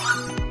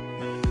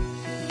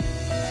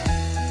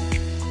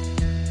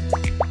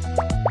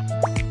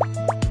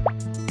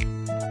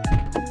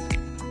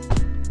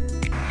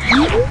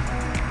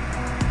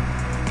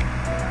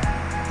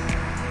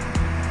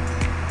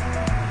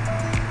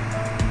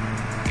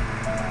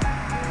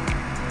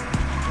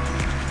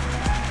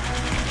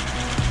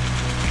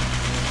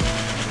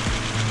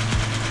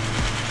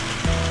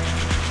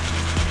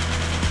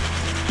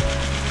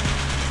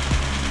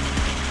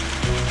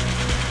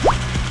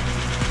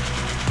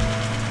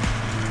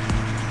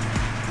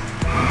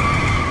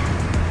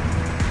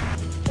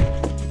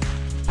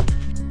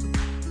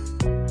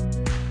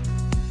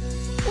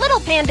 Little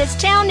Panda's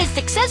town is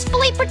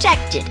successfully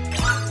protected.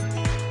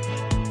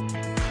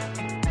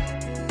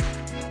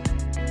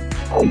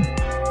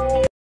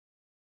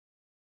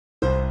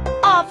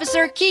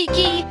 Officer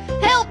Kiki,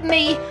 help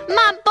me!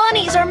 My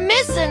bunnies are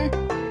missing!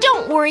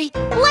 Don't worry,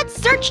 let's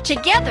search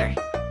together.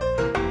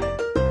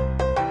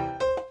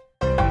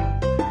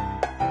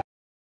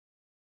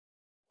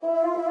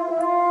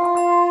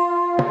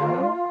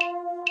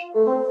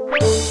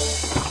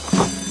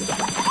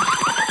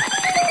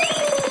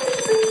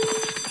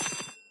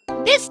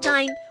 This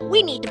time,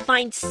 we need to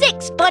find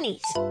 6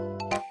 bunnies.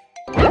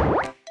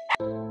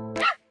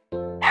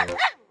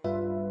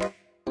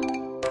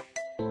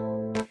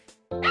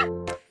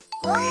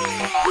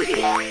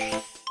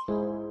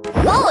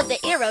 Follow the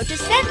arrow to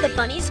send the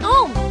bunnies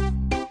home.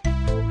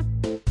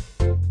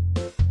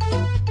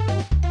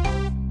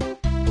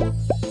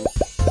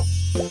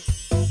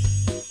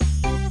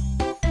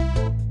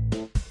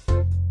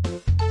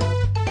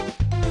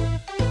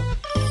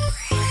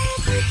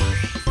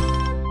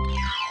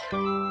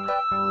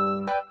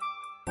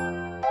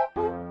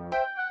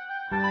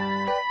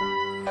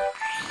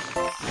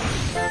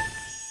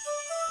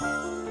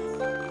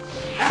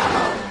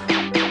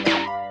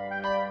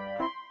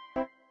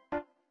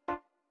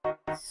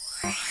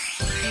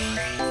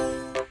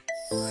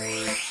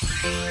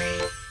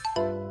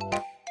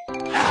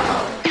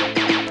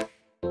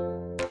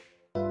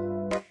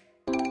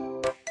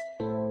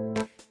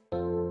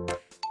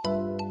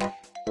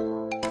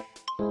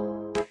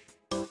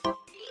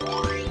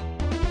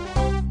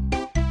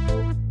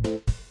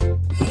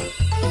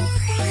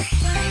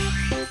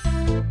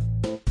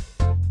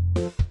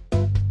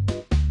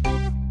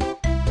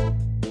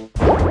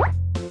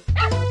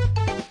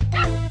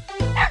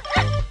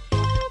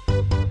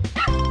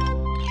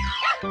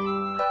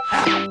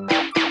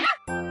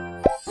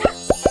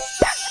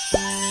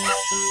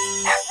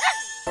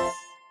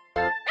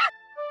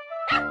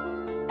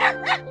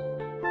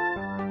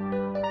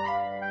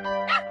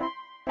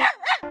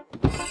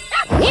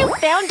 You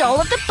found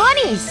all of the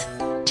bunnies!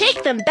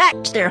 Take them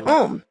back to their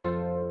home.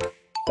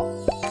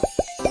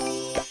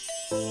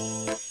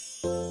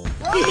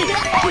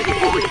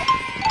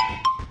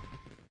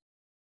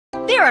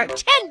 There are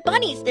 10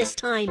 bunnies this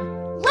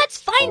time. Let's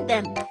find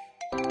them.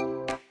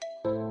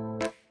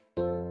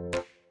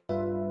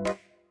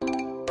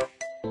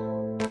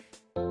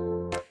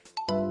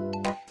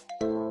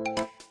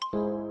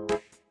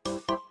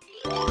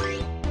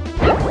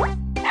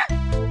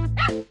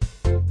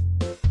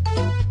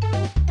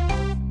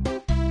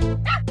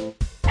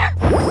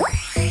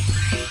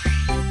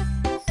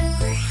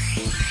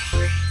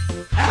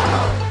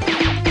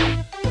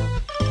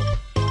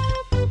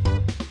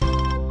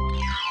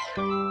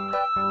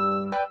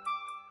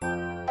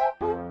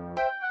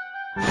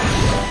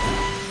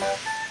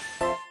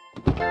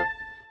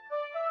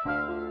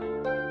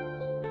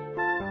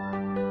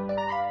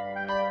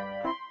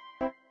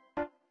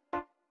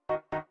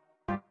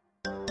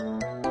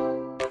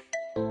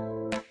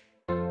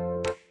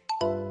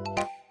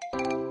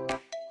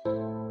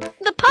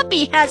 The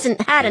puppy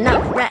hasn't had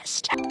enough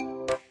rest.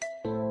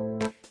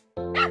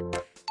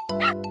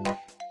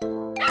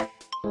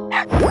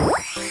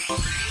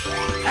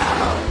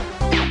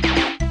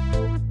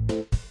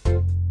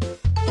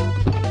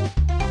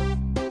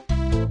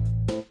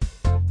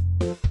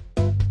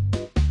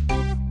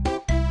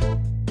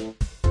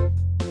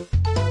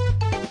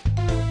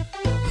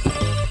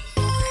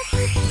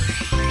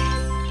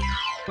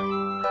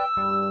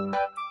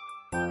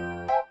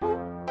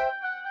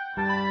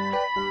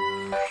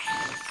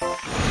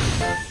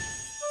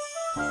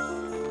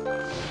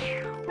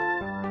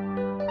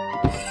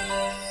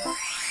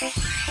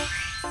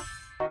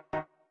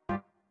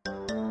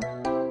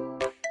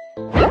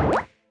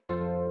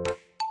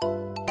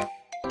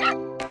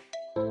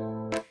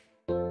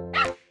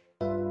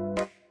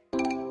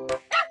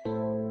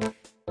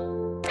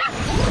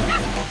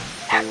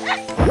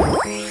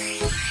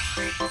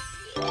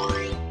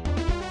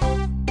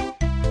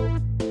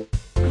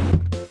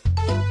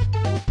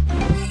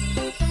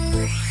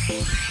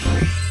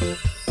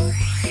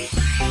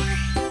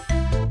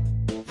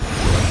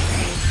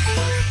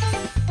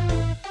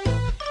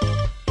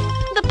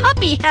 The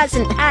puppy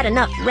hasn't had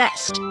enough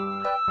rest.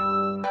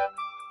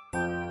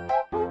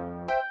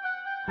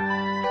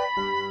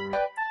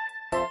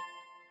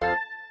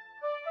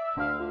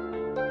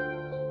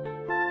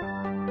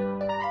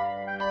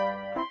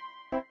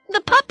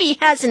 The puppy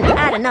hasn't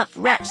had enough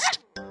rest.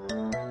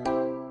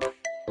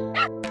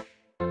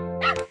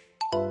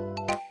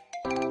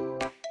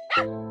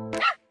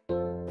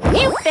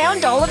 You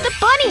found all of the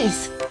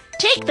bunnies!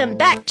 Take them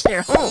back to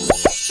their home.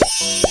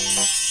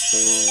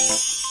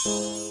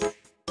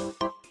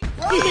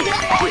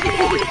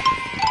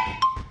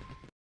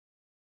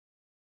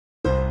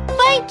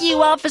 Thank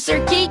you,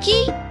 Officer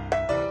Kiki.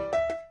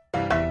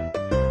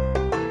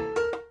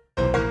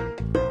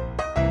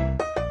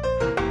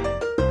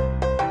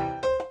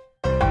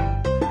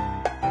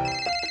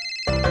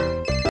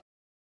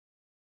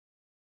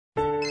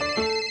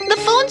 The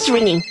phone's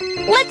ringing.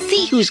 Let's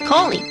see who's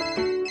calling.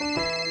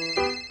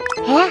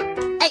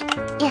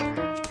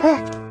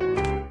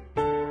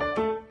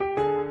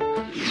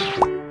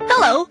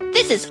 Hello,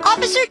 this is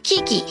Officer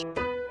Kiki.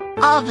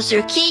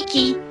 Officer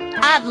Kiki,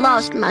 I've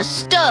lost my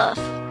stuff.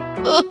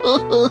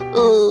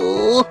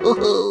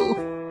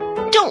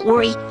 Don't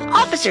worry,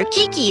 Officer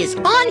Kiki is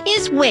on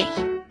his way.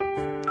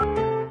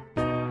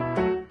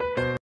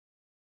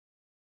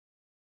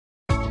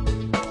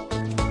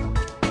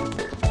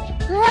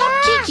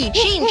 Help Kiki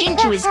change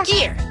into his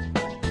gear.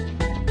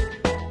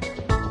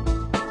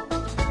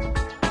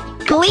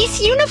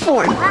 Police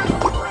uniform.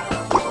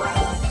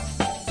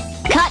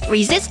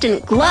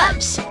 Cut-resistant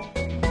gloves.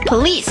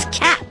 Police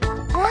cap.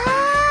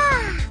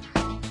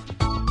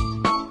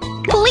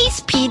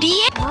 Police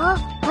PDA.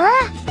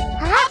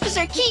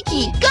 Officer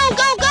Kiki, go,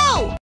 go,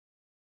 go!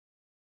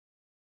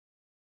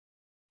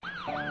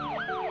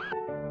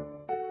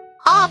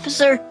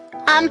 Officer,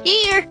 I'm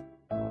here.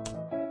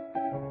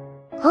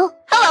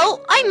 Hello,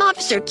 I'm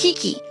Officer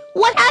Kiki.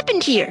 What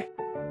happened here?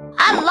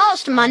 I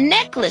lost my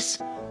necklace.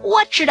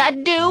 What should I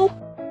do?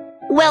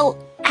 Well,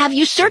 have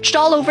you searched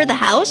all over the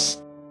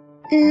house?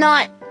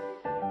 Not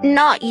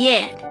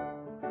yet.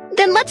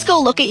 Then let's go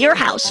look at your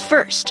house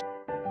first.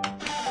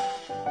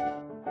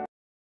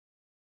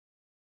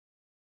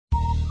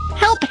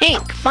 Help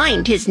Hank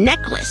find his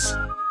necklace.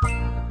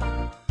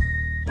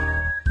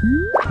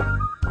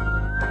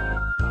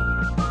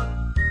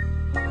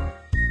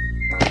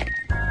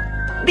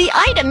 The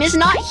item is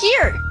not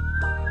here.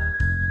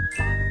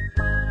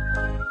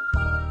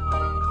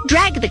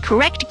 Drag the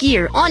correct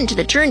gear onto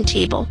the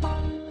turntable.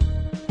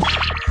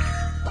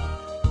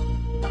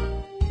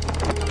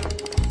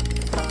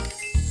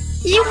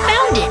 You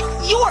found it!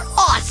 You're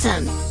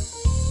awesome!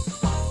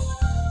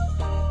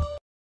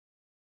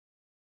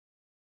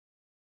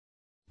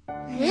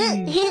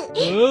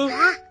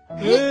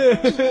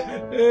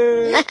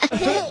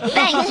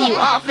 Thank you,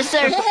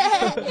 officer!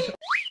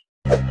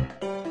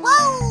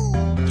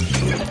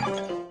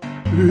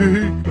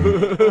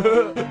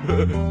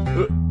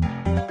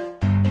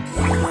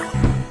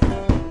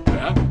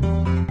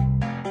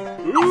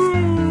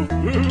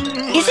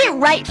 Is it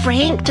right for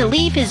Hank to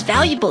leave his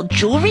valuable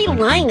jewelry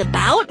lying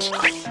about?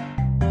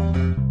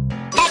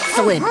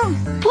 Excellent!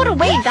 Put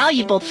away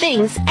valuable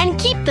things and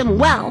keep them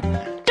well.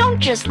 Don't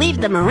just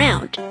leave them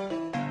around.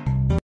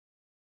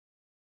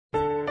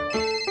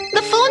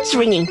 The phone's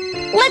ringing.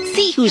 Let's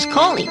see who's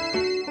calling.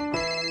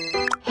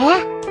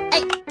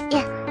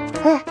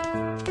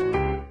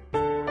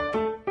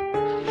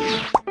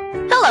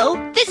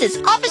 Hello, this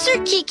is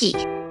Officer Kiki.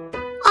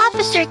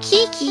 Officer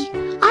Kiki,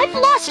 I've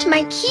lost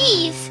my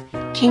keys.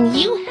 Can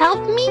you help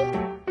me?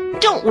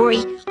 Don't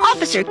worry,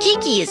 Officer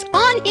Kiki is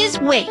on his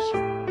way.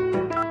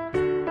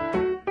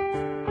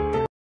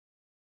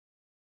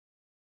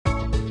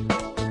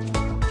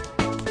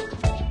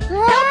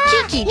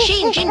 Help Kiki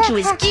change into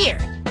his gear.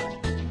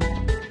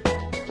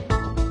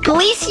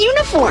 Police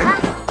uniform.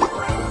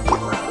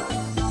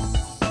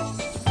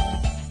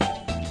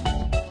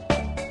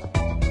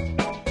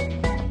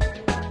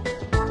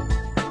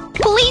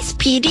 Police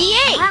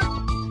PDA.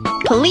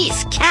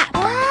 Police cap.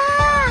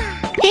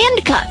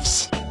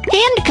 Handcuffs.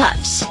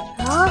 Handcuffs.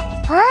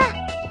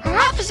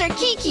 Officer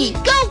Kiki,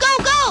 go, go,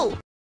 go!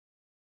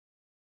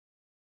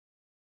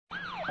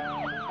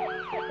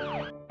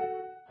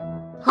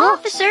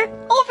 Officer,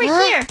 over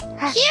here!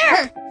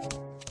 Here!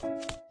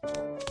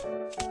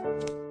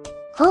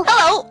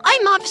 Hello,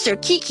 I'm Officer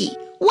Kiki.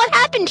 What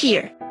happened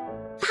here?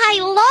 I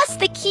lost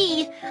the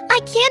key. I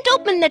can't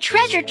open the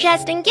treasure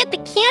chest and get the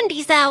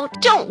candies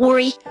out. Don't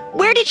worry.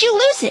 Where did you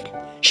lose it?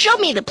 Show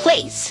me the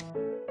place.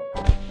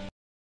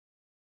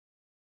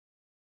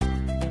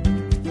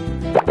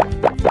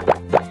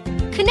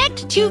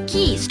 Connect 2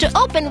 keys to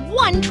open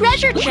 1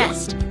 treasure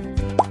chest.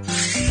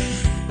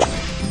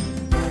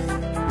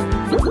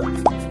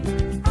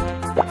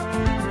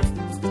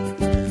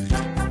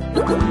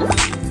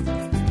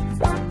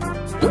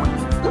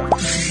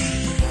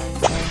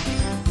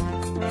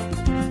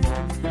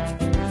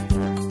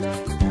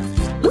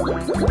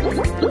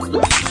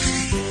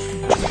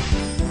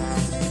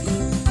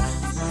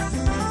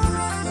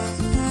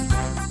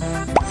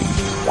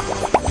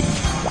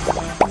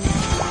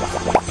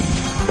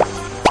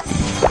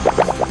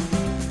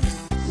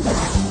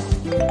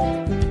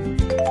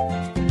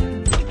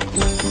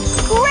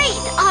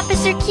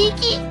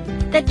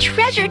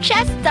 treasure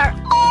chests are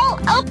all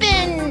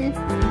open!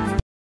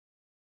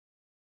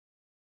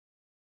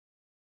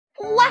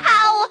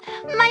 Wow!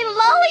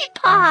 My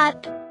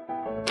lollipop!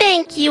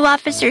 Thank you,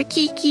 Officer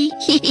Kiki.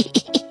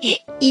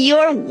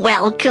 You're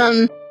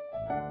welcome.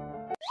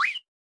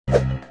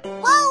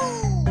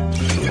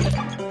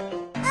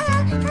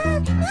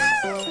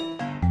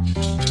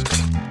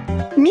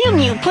 Mew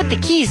Mew put the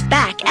keys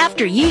back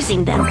after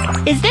using them.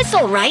 Is this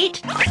all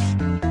right?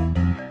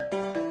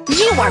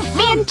 You are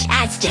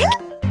fantastic!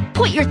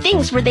 Put your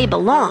things where they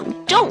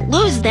belong. Don't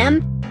lose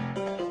them.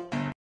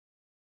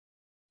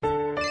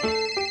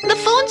 The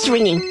phone's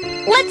ringing.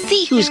 Let's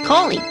see who's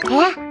calling.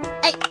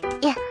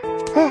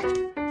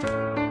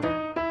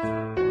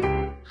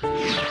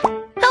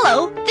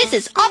 Hello, this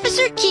is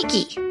Officer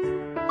Kiki.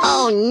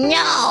 Oh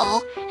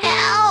no!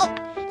 Help!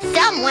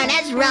 Someone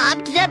has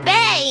robbed the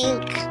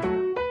bank!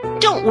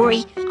 Don't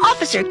worry,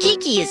 Officer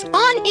Kiki is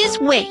on his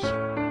way.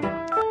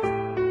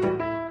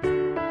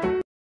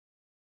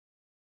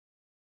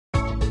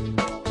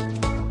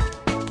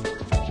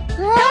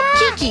 Help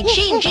Kiki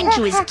change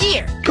into his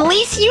gear.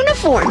 Police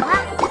uniform.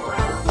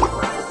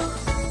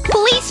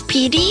 Police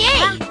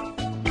PDA.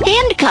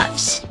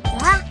 Handcuffs.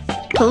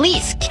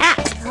 Police cap.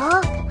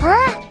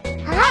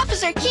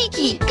 Officer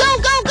Kiki, go,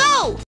 go,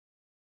 go!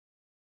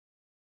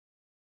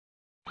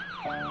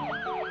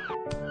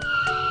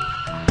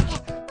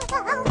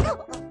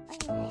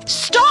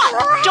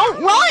 Stop!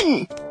 Don't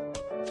run!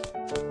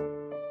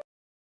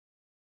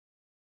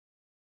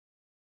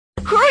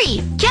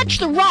 Hurry! Catch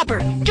the robber!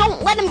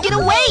 Don't let him get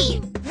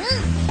away!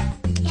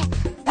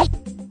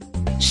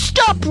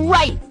 Stop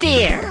right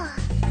there!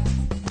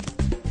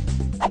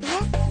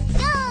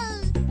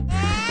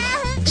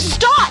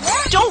 Stop!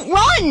 Don't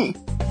run!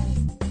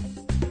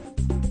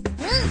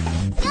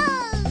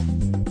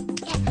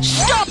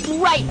 Stop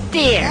right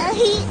there!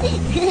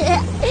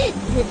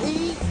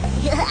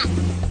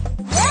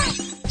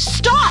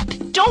 Stop!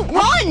 Don't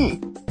run!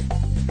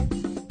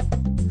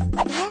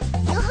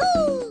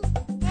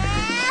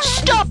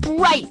 Stop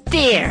right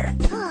there!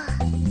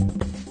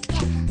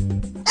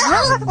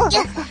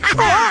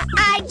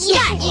 I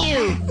got you!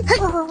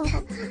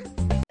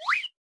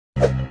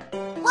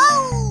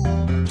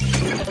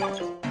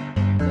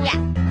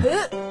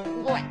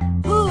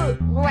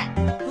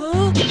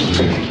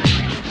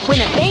 When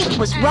a bank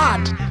was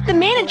robbed, the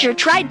manager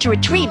tried to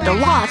retrieve the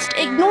lost,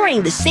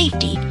 ignoring the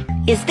safety.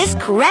 Is this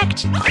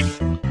correct?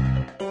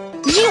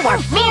 You are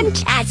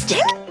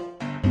fantastic!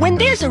 When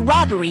there's a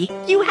robbery,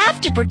 you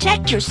have to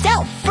protect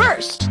yourself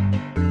first.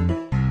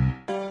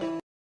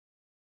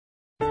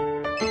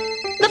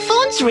 The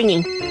phone's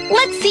ringing.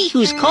 Let's see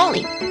who's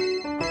calling.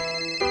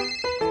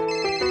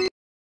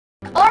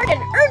 Card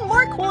and earn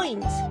more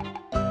coins.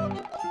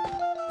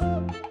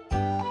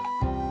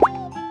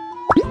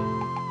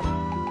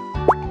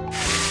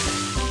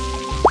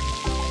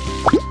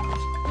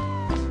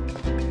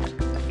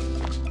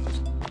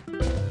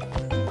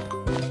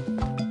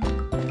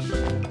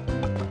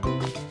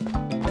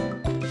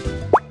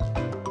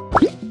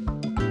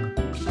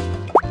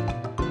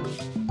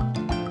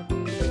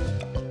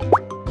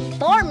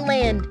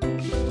 Farmland.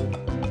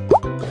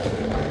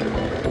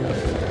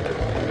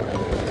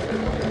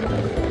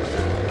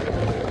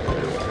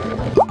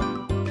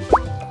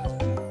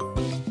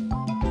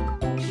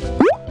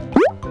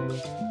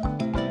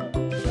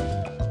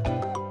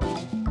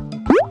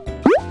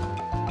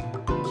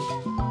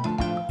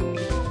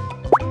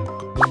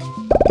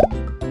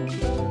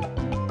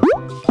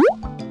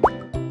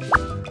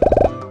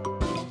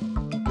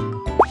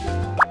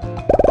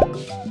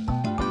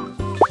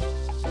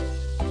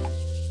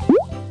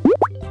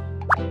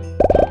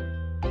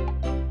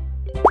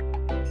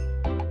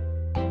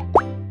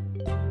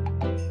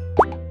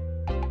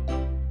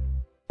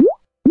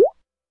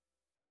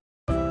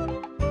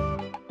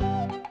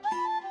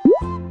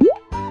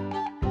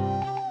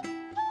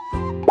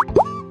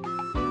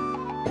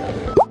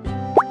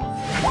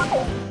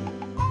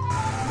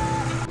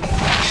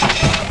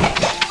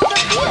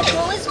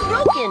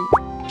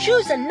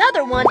 Choose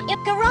another one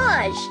in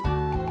garage.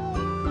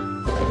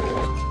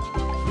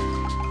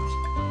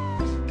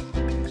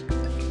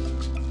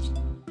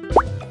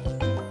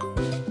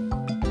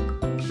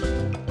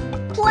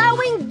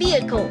 Plowing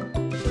vehicle.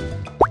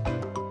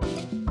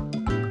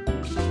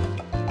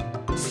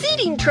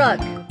 Seeding truck.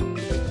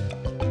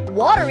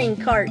 Watering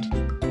cart.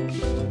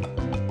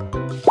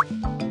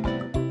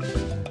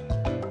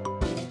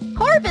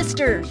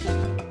 Harvester.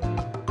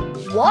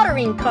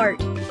 Watering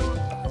cart.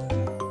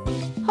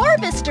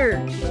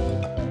 Harvester.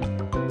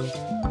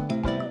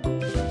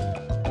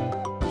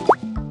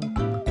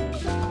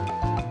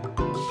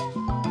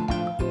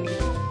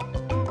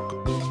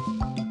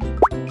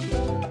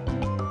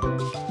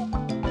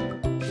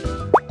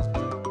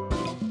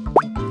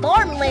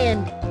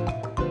 Farmland.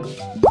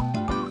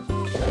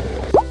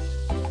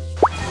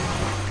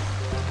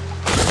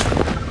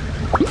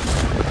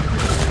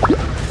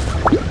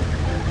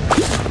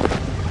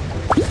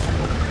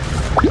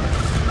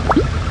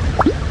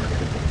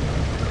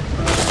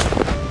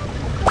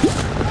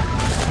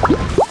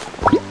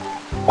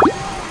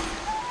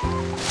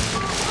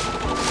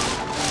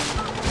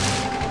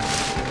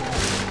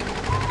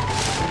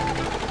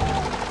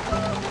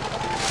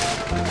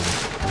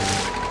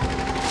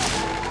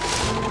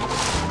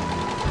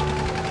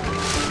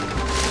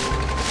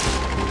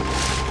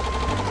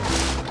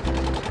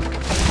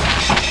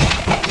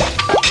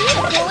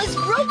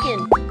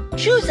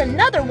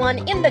 another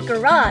one in the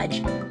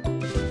garage.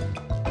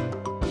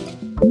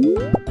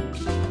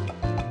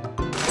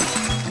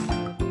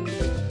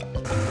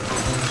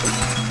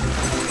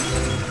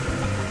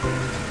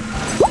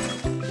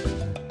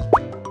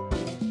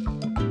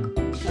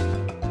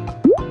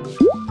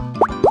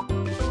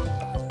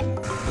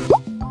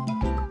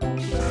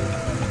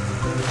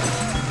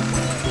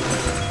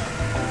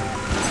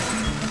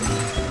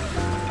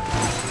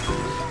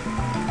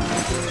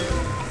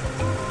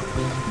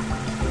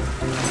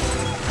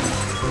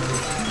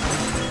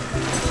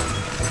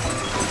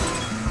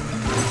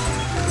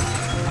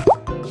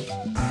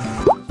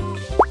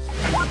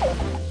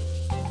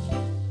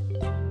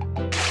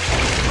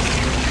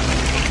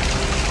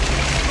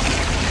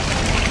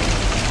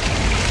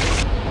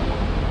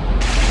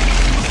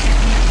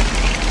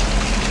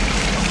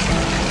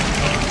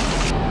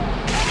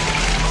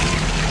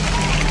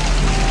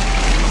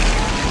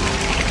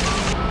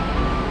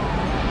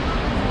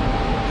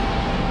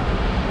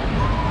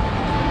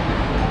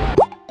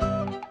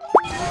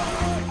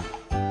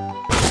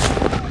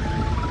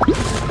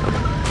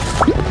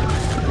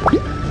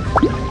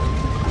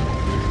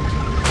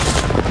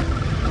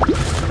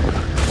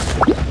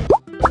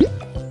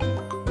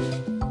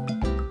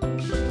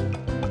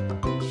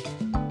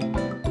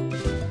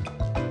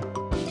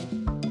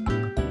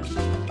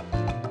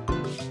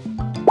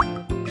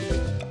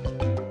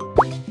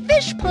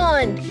 Fish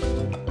pond.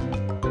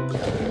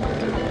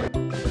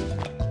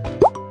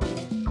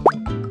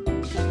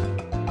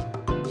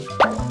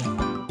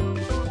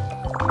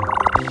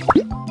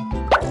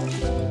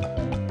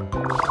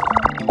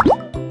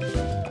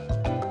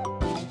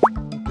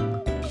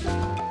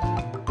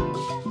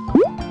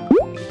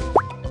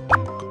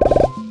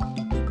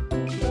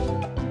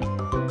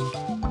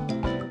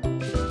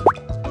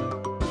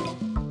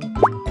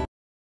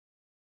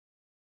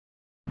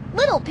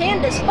 Little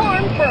Pandas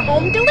farm for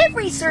home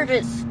delivery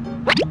service.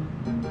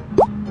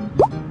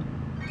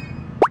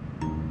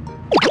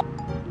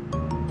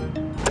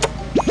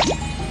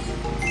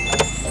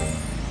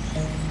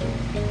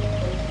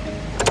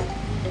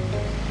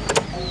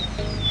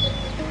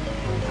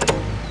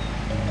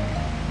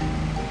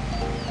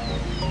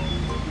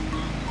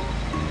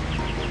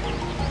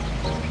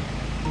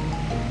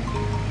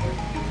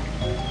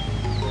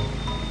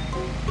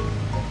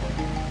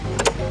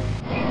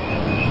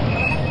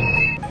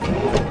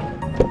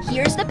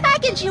 Here's the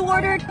package you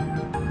ordered.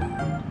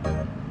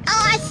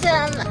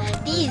 Awesome!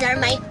 These are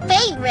my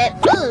favorite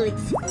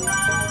foods.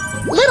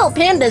 Little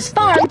Pandas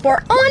farm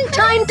for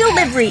on-time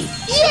delivery.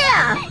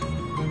 Yeah!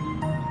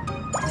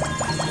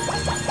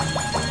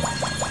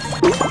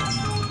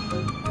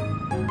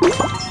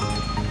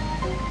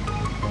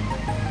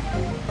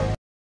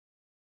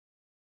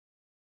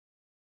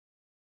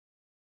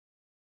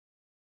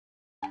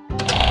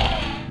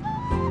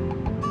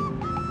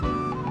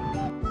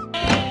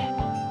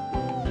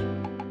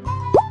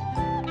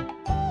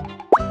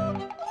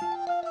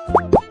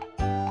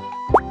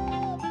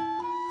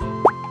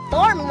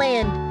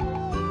 Farmland.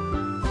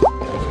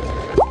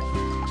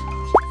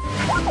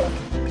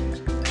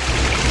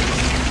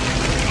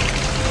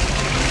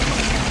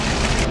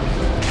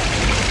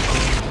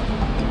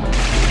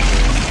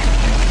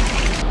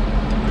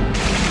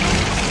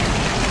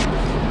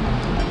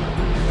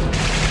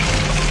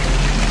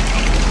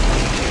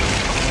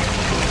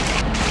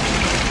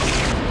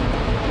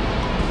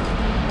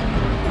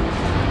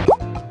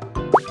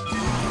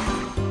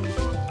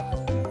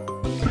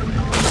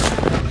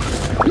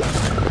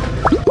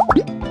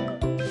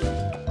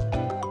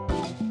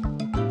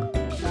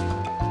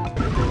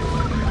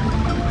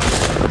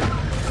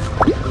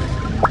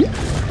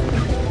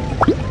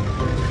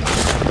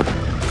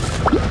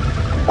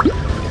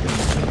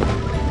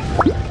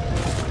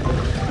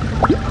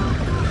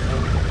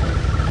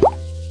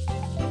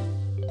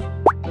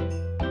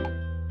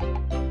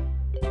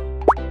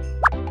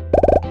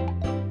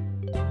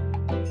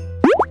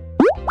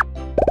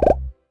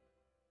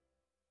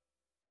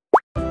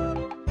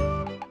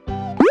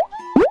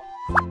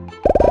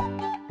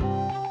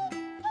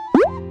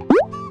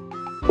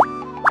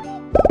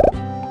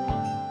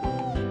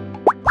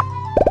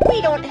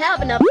 We don't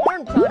have enough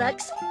farm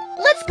products.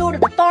 Let's go to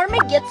the farm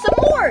and get some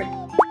more.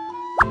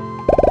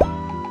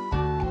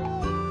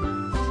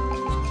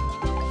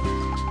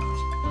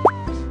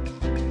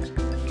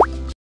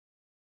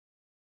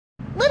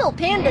 Little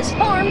Pandas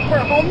farm for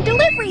home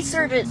delivery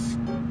service.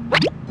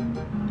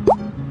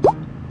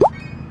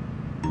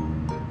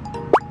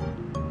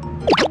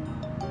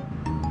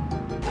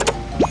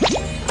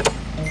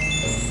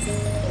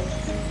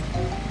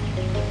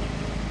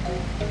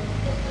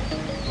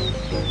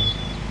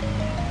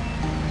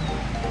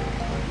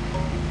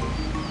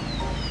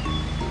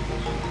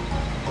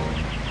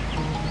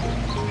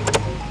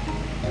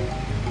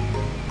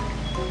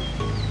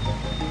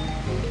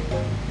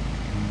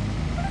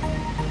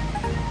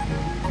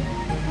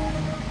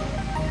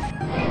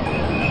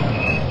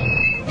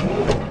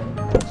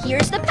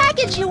 Here's the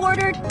package you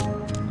ordered.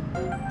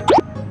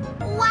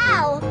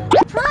 Wow!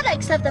 The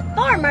products of the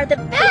farm are the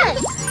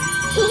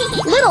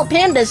best! Little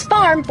Pandas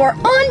farm for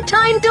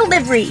on-time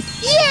delivery.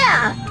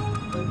 Yeah!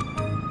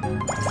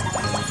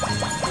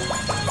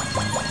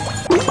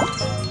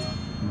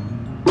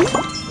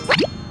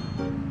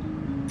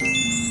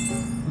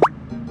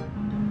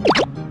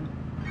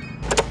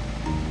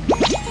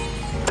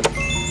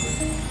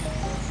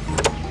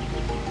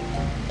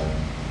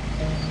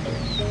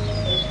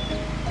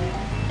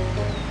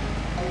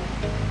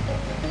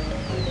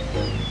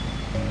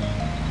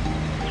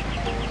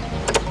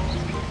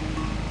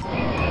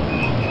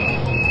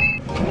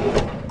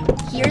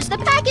 Here's the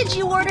package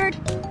you ordered.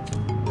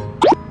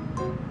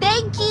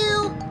 Thank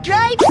you.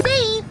 Drive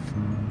safe.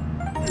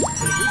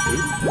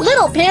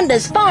 Little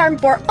Panda's farm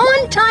for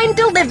on-time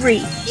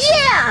delivery.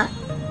 Yeah!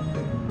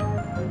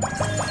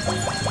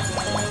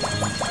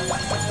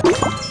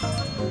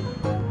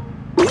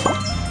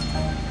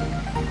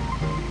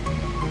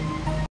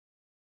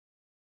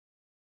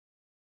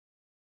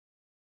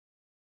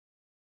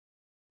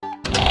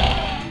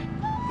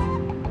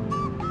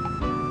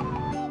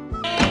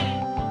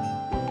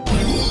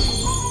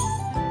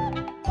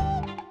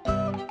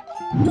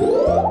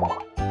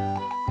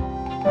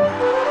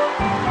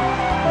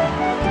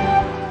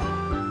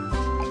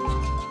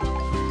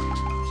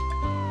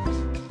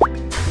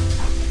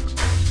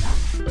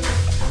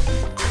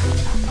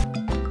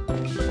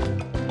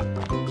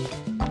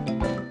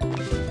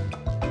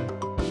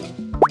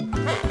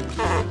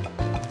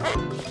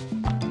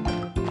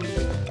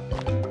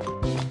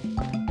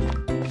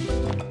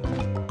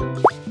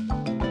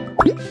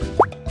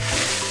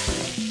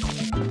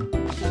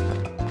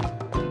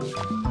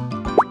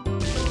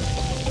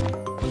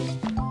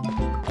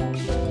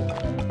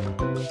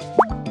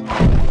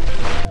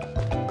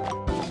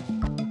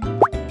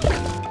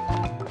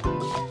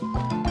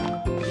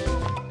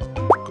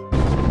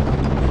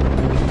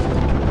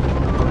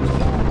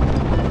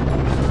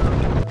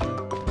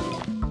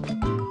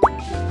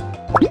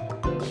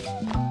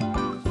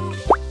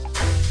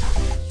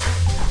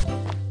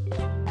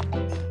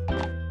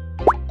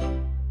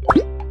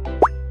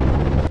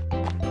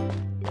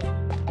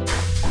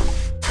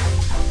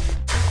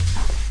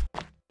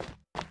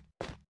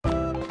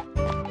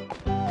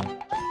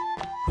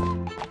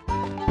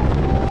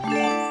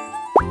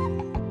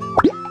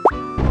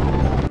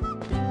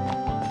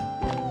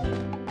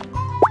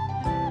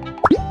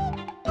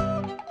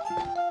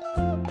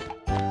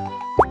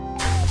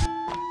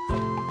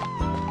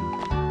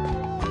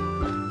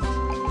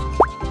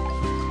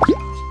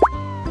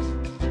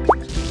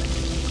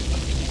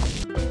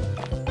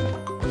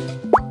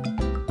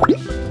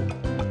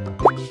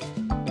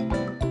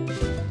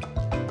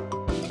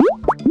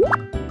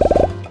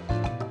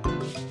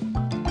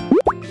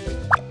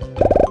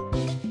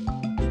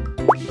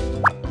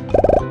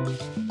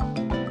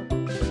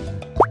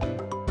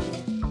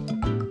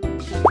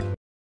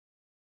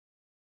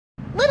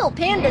 Little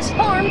Panda's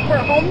farm for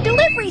home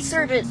delivery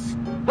service.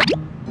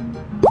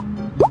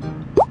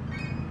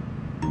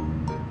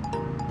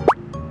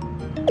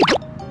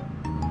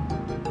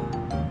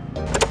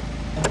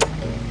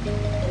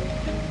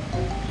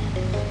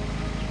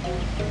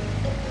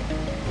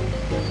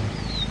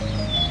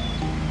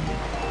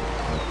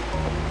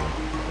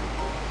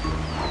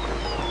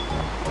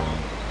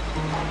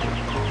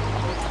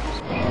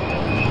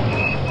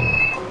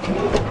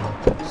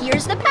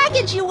 Here's the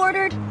package you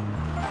ordered.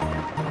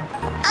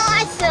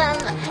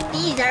 Awesome!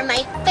 These are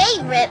my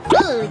favorite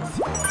foods.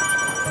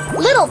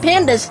 Little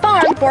Panda's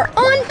farm for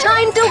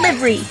on-time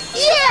delivery.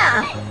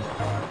 Yeah!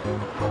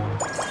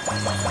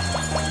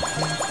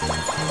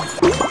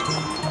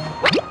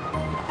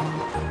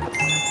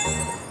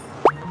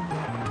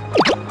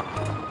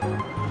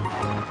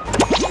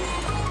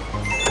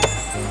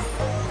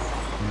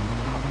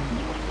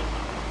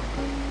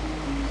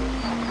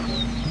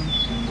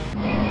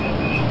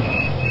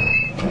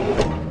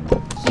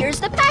 Here's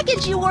the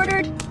package you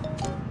ordered.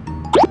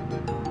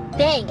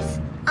 Thanks.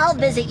 I'll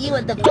visit you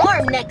at the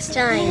farm next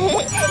time.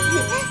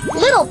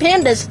 Little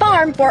Panda's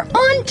farm for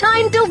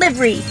on-time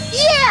delivery.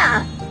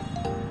 Yeah!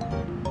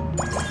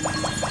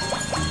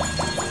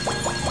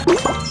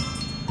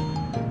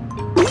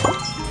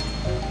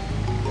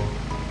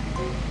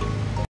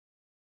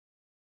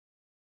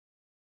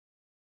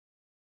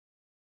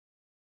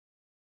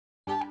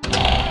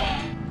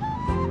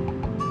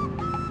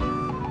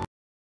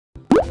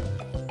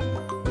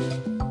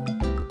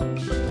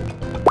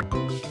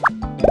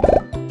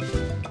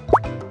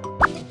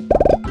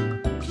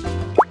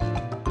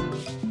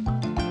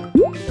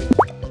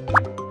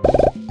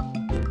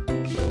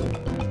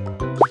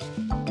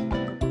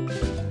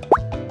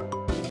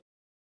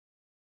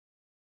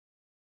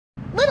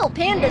 Little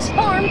Panda's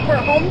farm for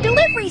home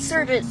delivery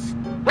service.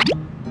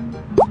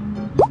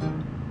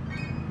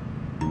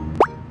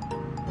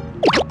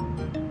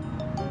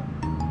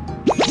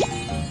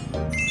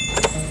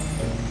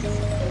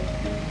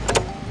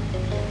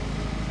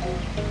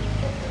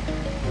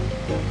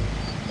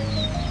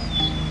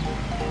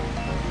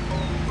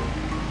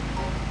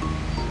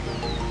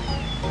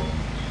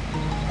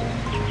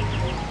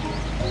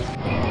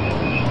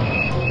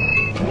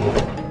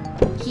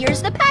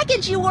 Here's the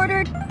package you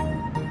ordered.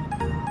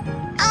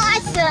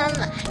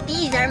 Awesome!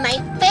 These are my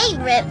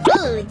favorite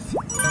foods.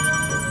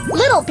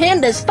 Little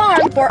Panda's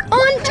farm for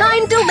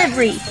on-time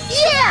delivery.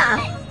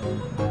 Yeah!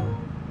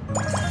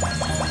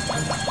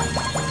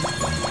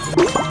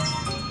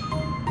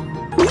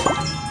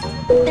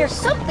 There's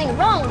something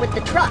wrong with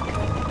the truck.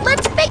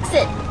 Let's fix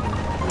it!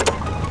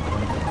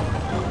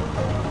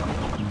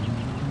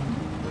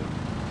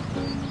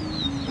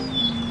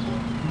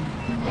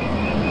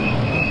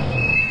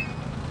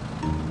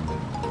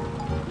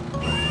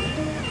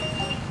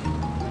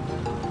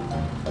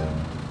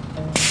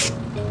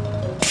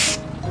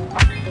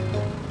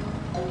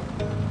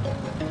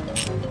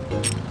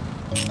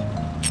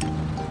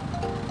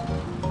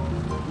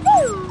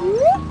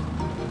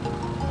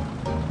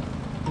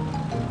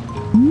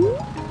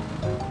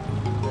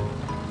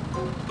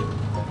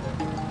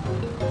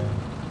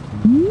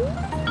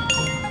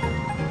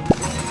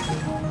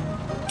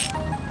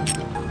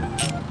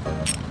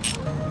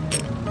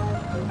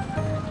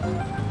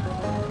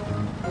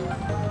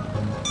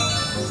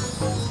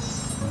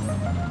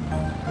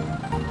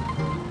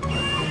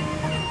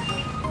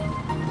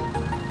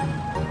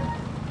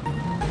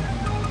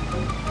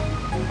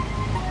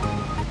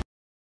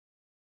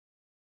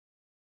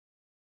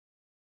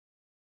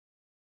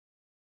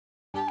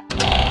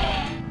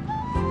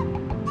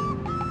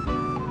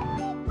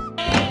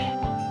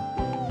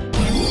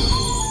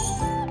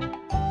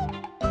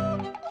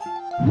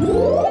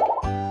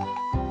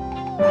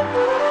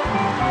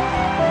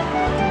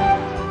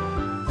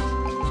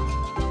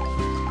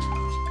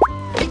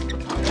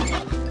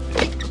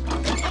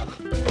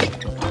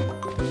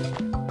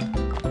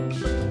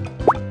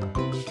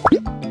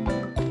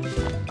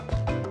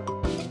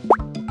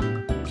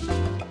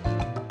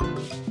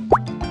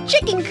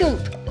 Chicken coop.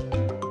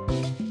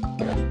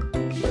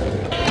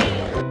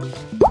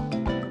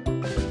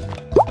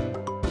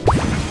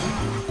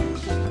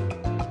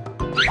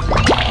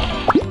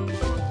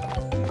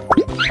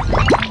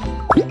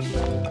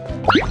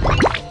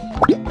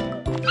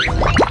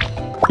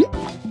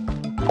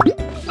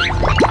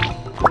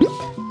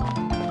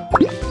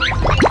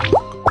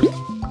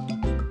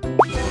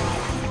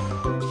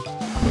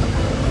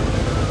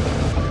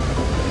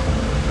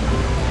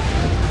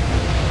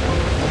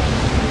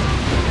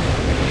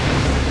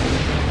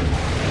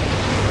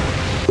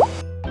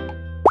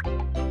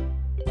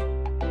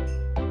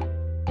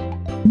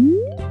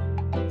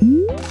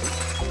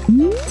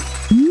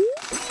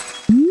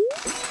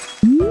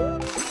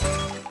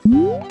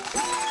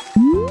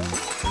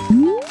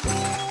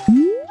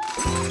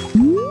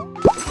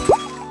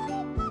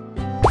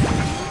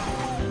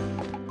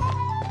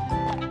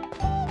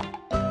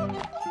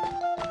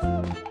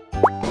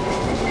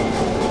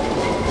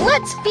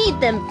 Let's feed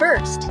them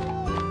first.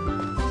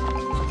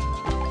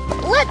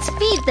 Let's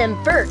feed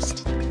them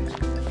first.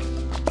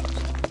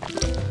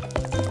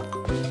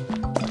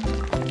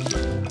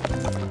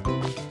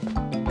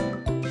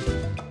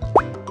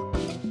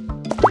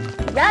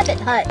 Rabbit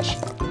hutch.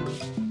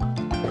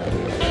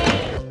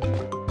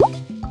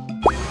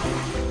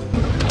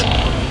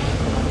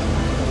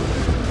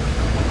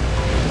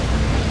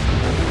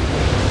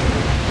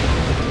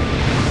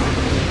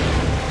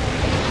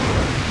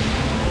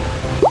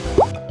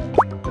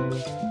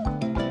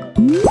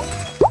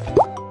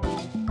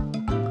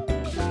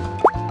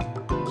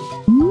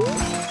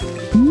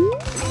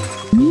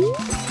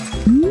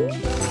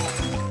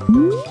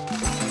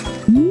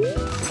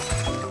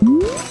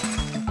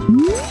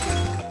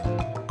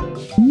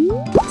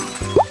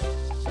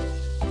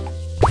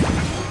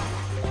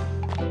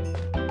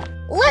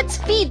 Let's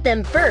feed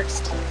them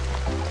first.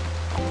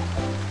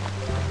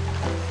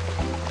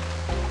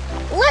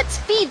 Let's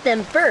feed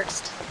them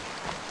first.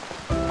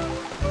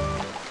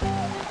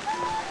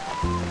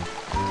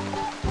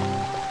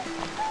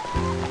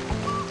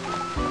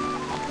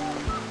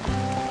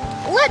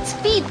 Let's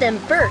feed them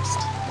first.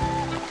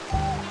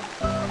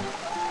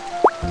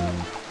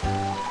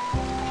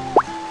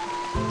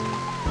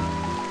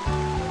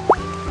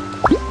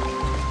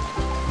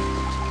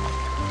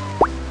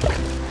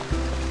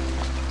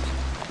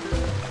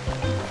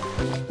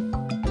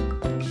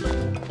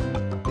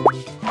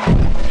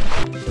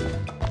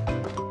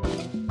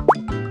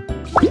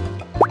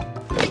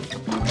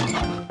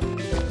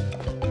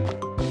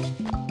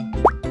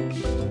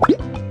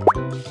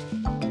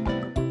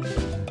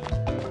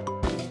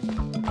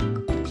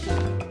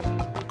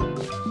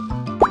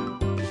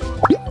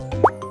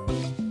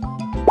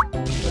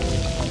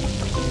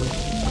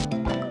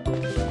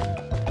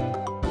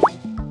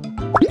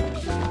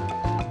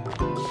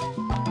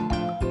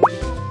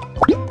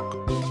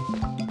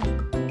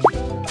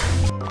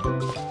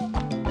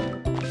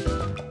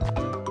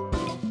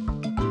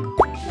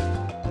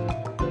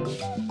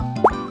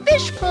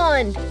 Fish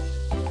pond.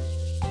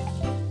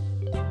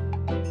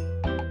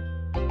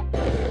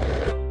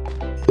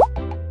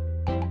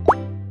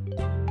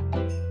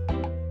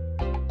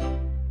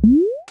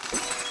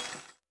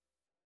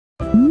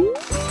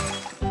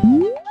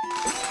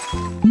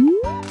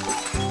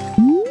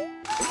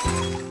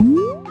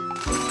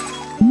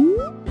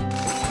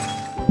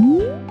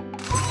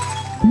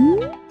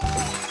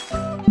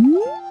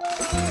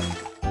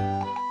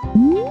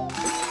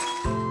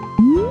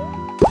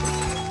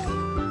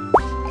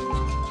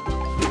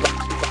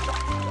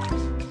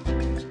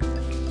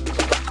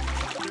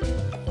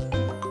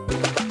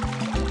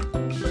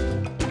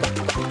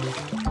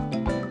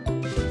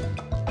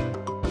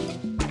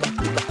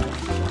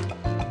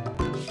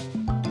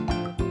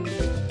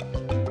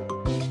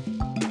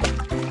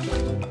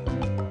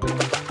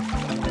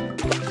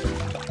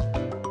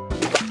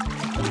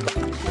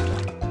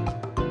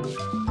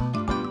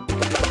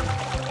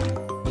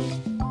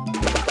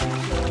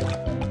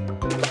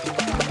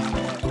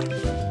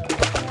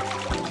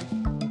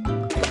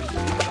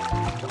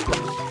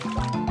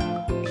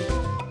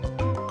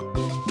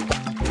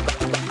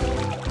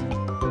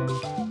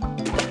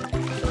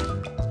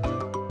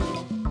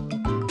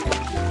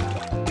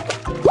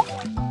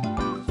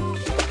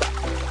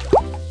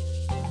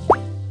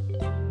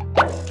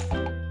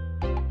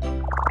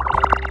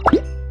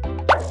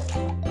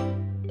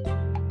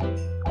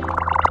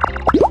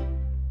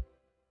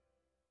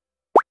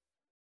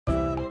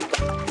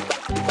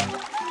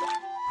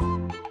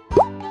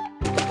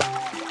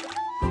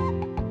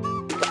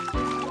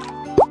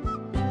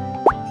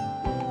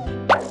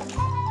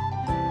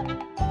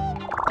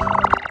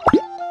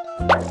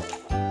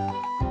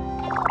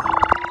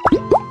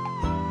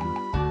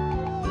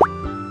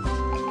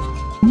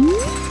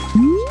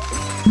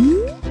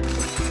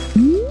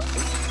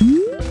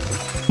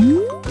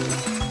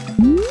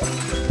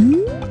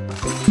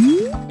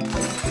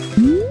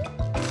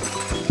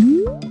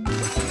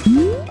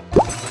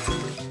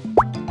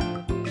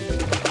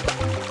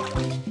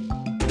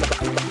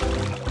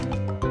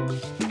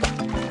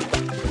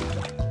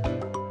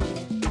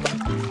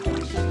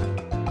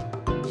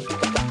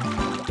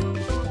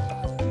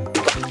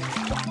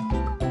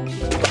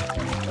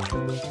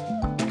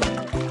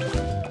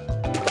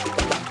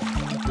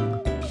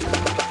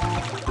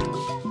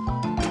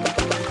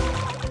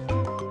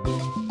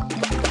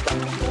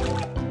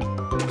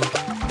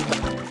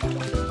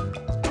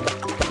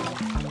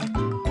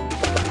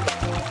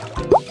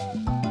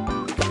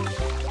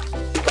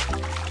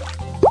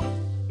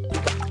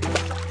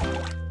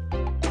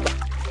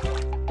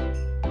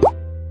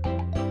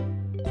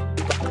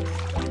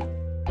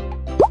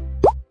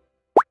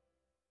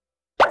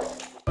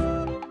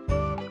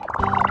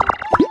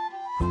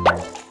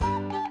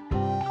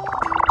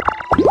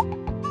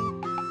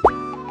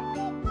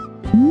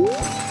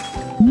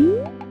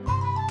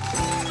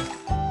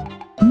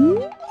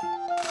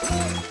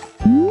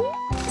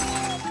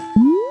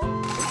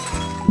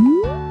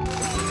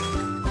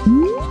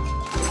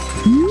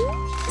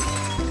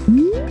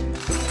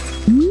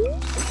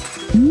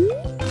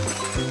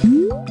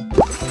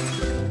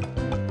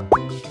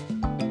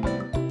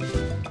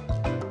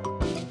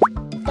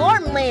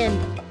 Farmland.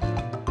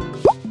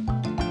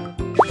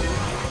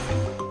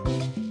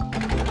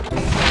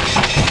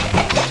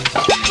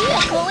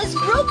 Vehicle is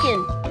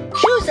broken.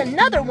 Choose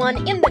another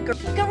one in the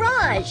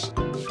garage.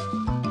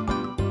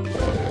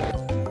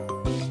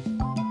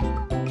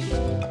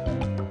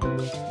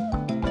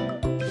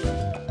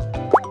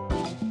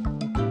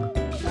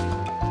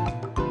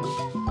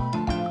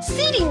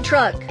 Seeding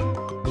truck.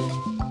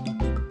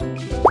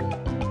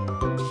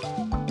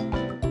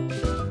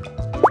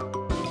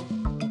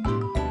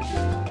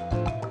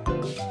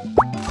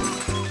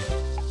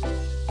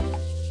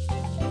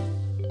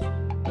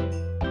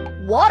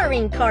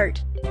 Watering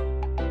cart.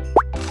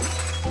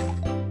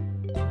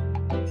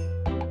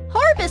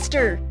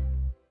 Harvester.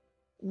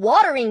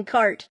 Watering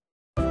cart.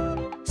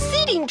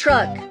 Seeding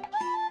truck.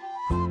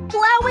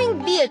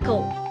 Plowing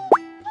vehicle.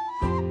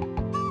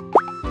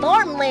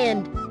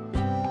 Farmland.